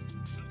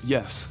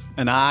 Yes.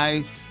 And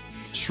I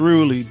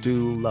truly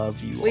do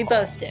love you. We all.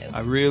 both do. I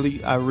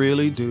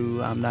really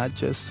do. I'm not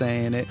just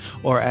saying it.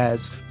 Or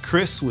as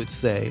Chris would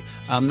say,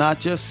 I'm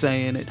not just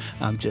saying it,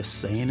 I'm just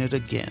saying it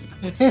again.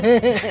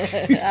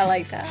 I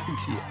like that.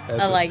 Yeah,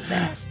 I like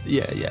that.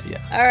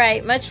 Yeah. All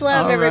right. Much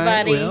love,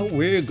 everybody. Well,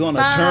 we're going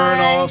to turn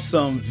off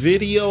some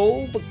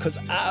video because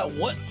I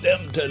want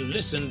them to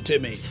listen to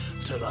me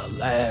to the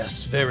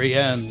last, very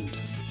end.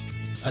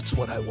 That's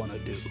what I want to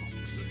do.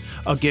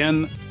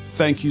 Again,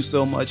 thank you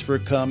so much for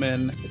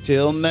coming.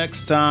 Till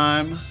next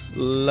time,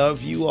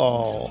 love you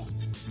all.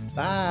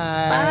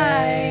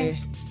 Bye. Bye.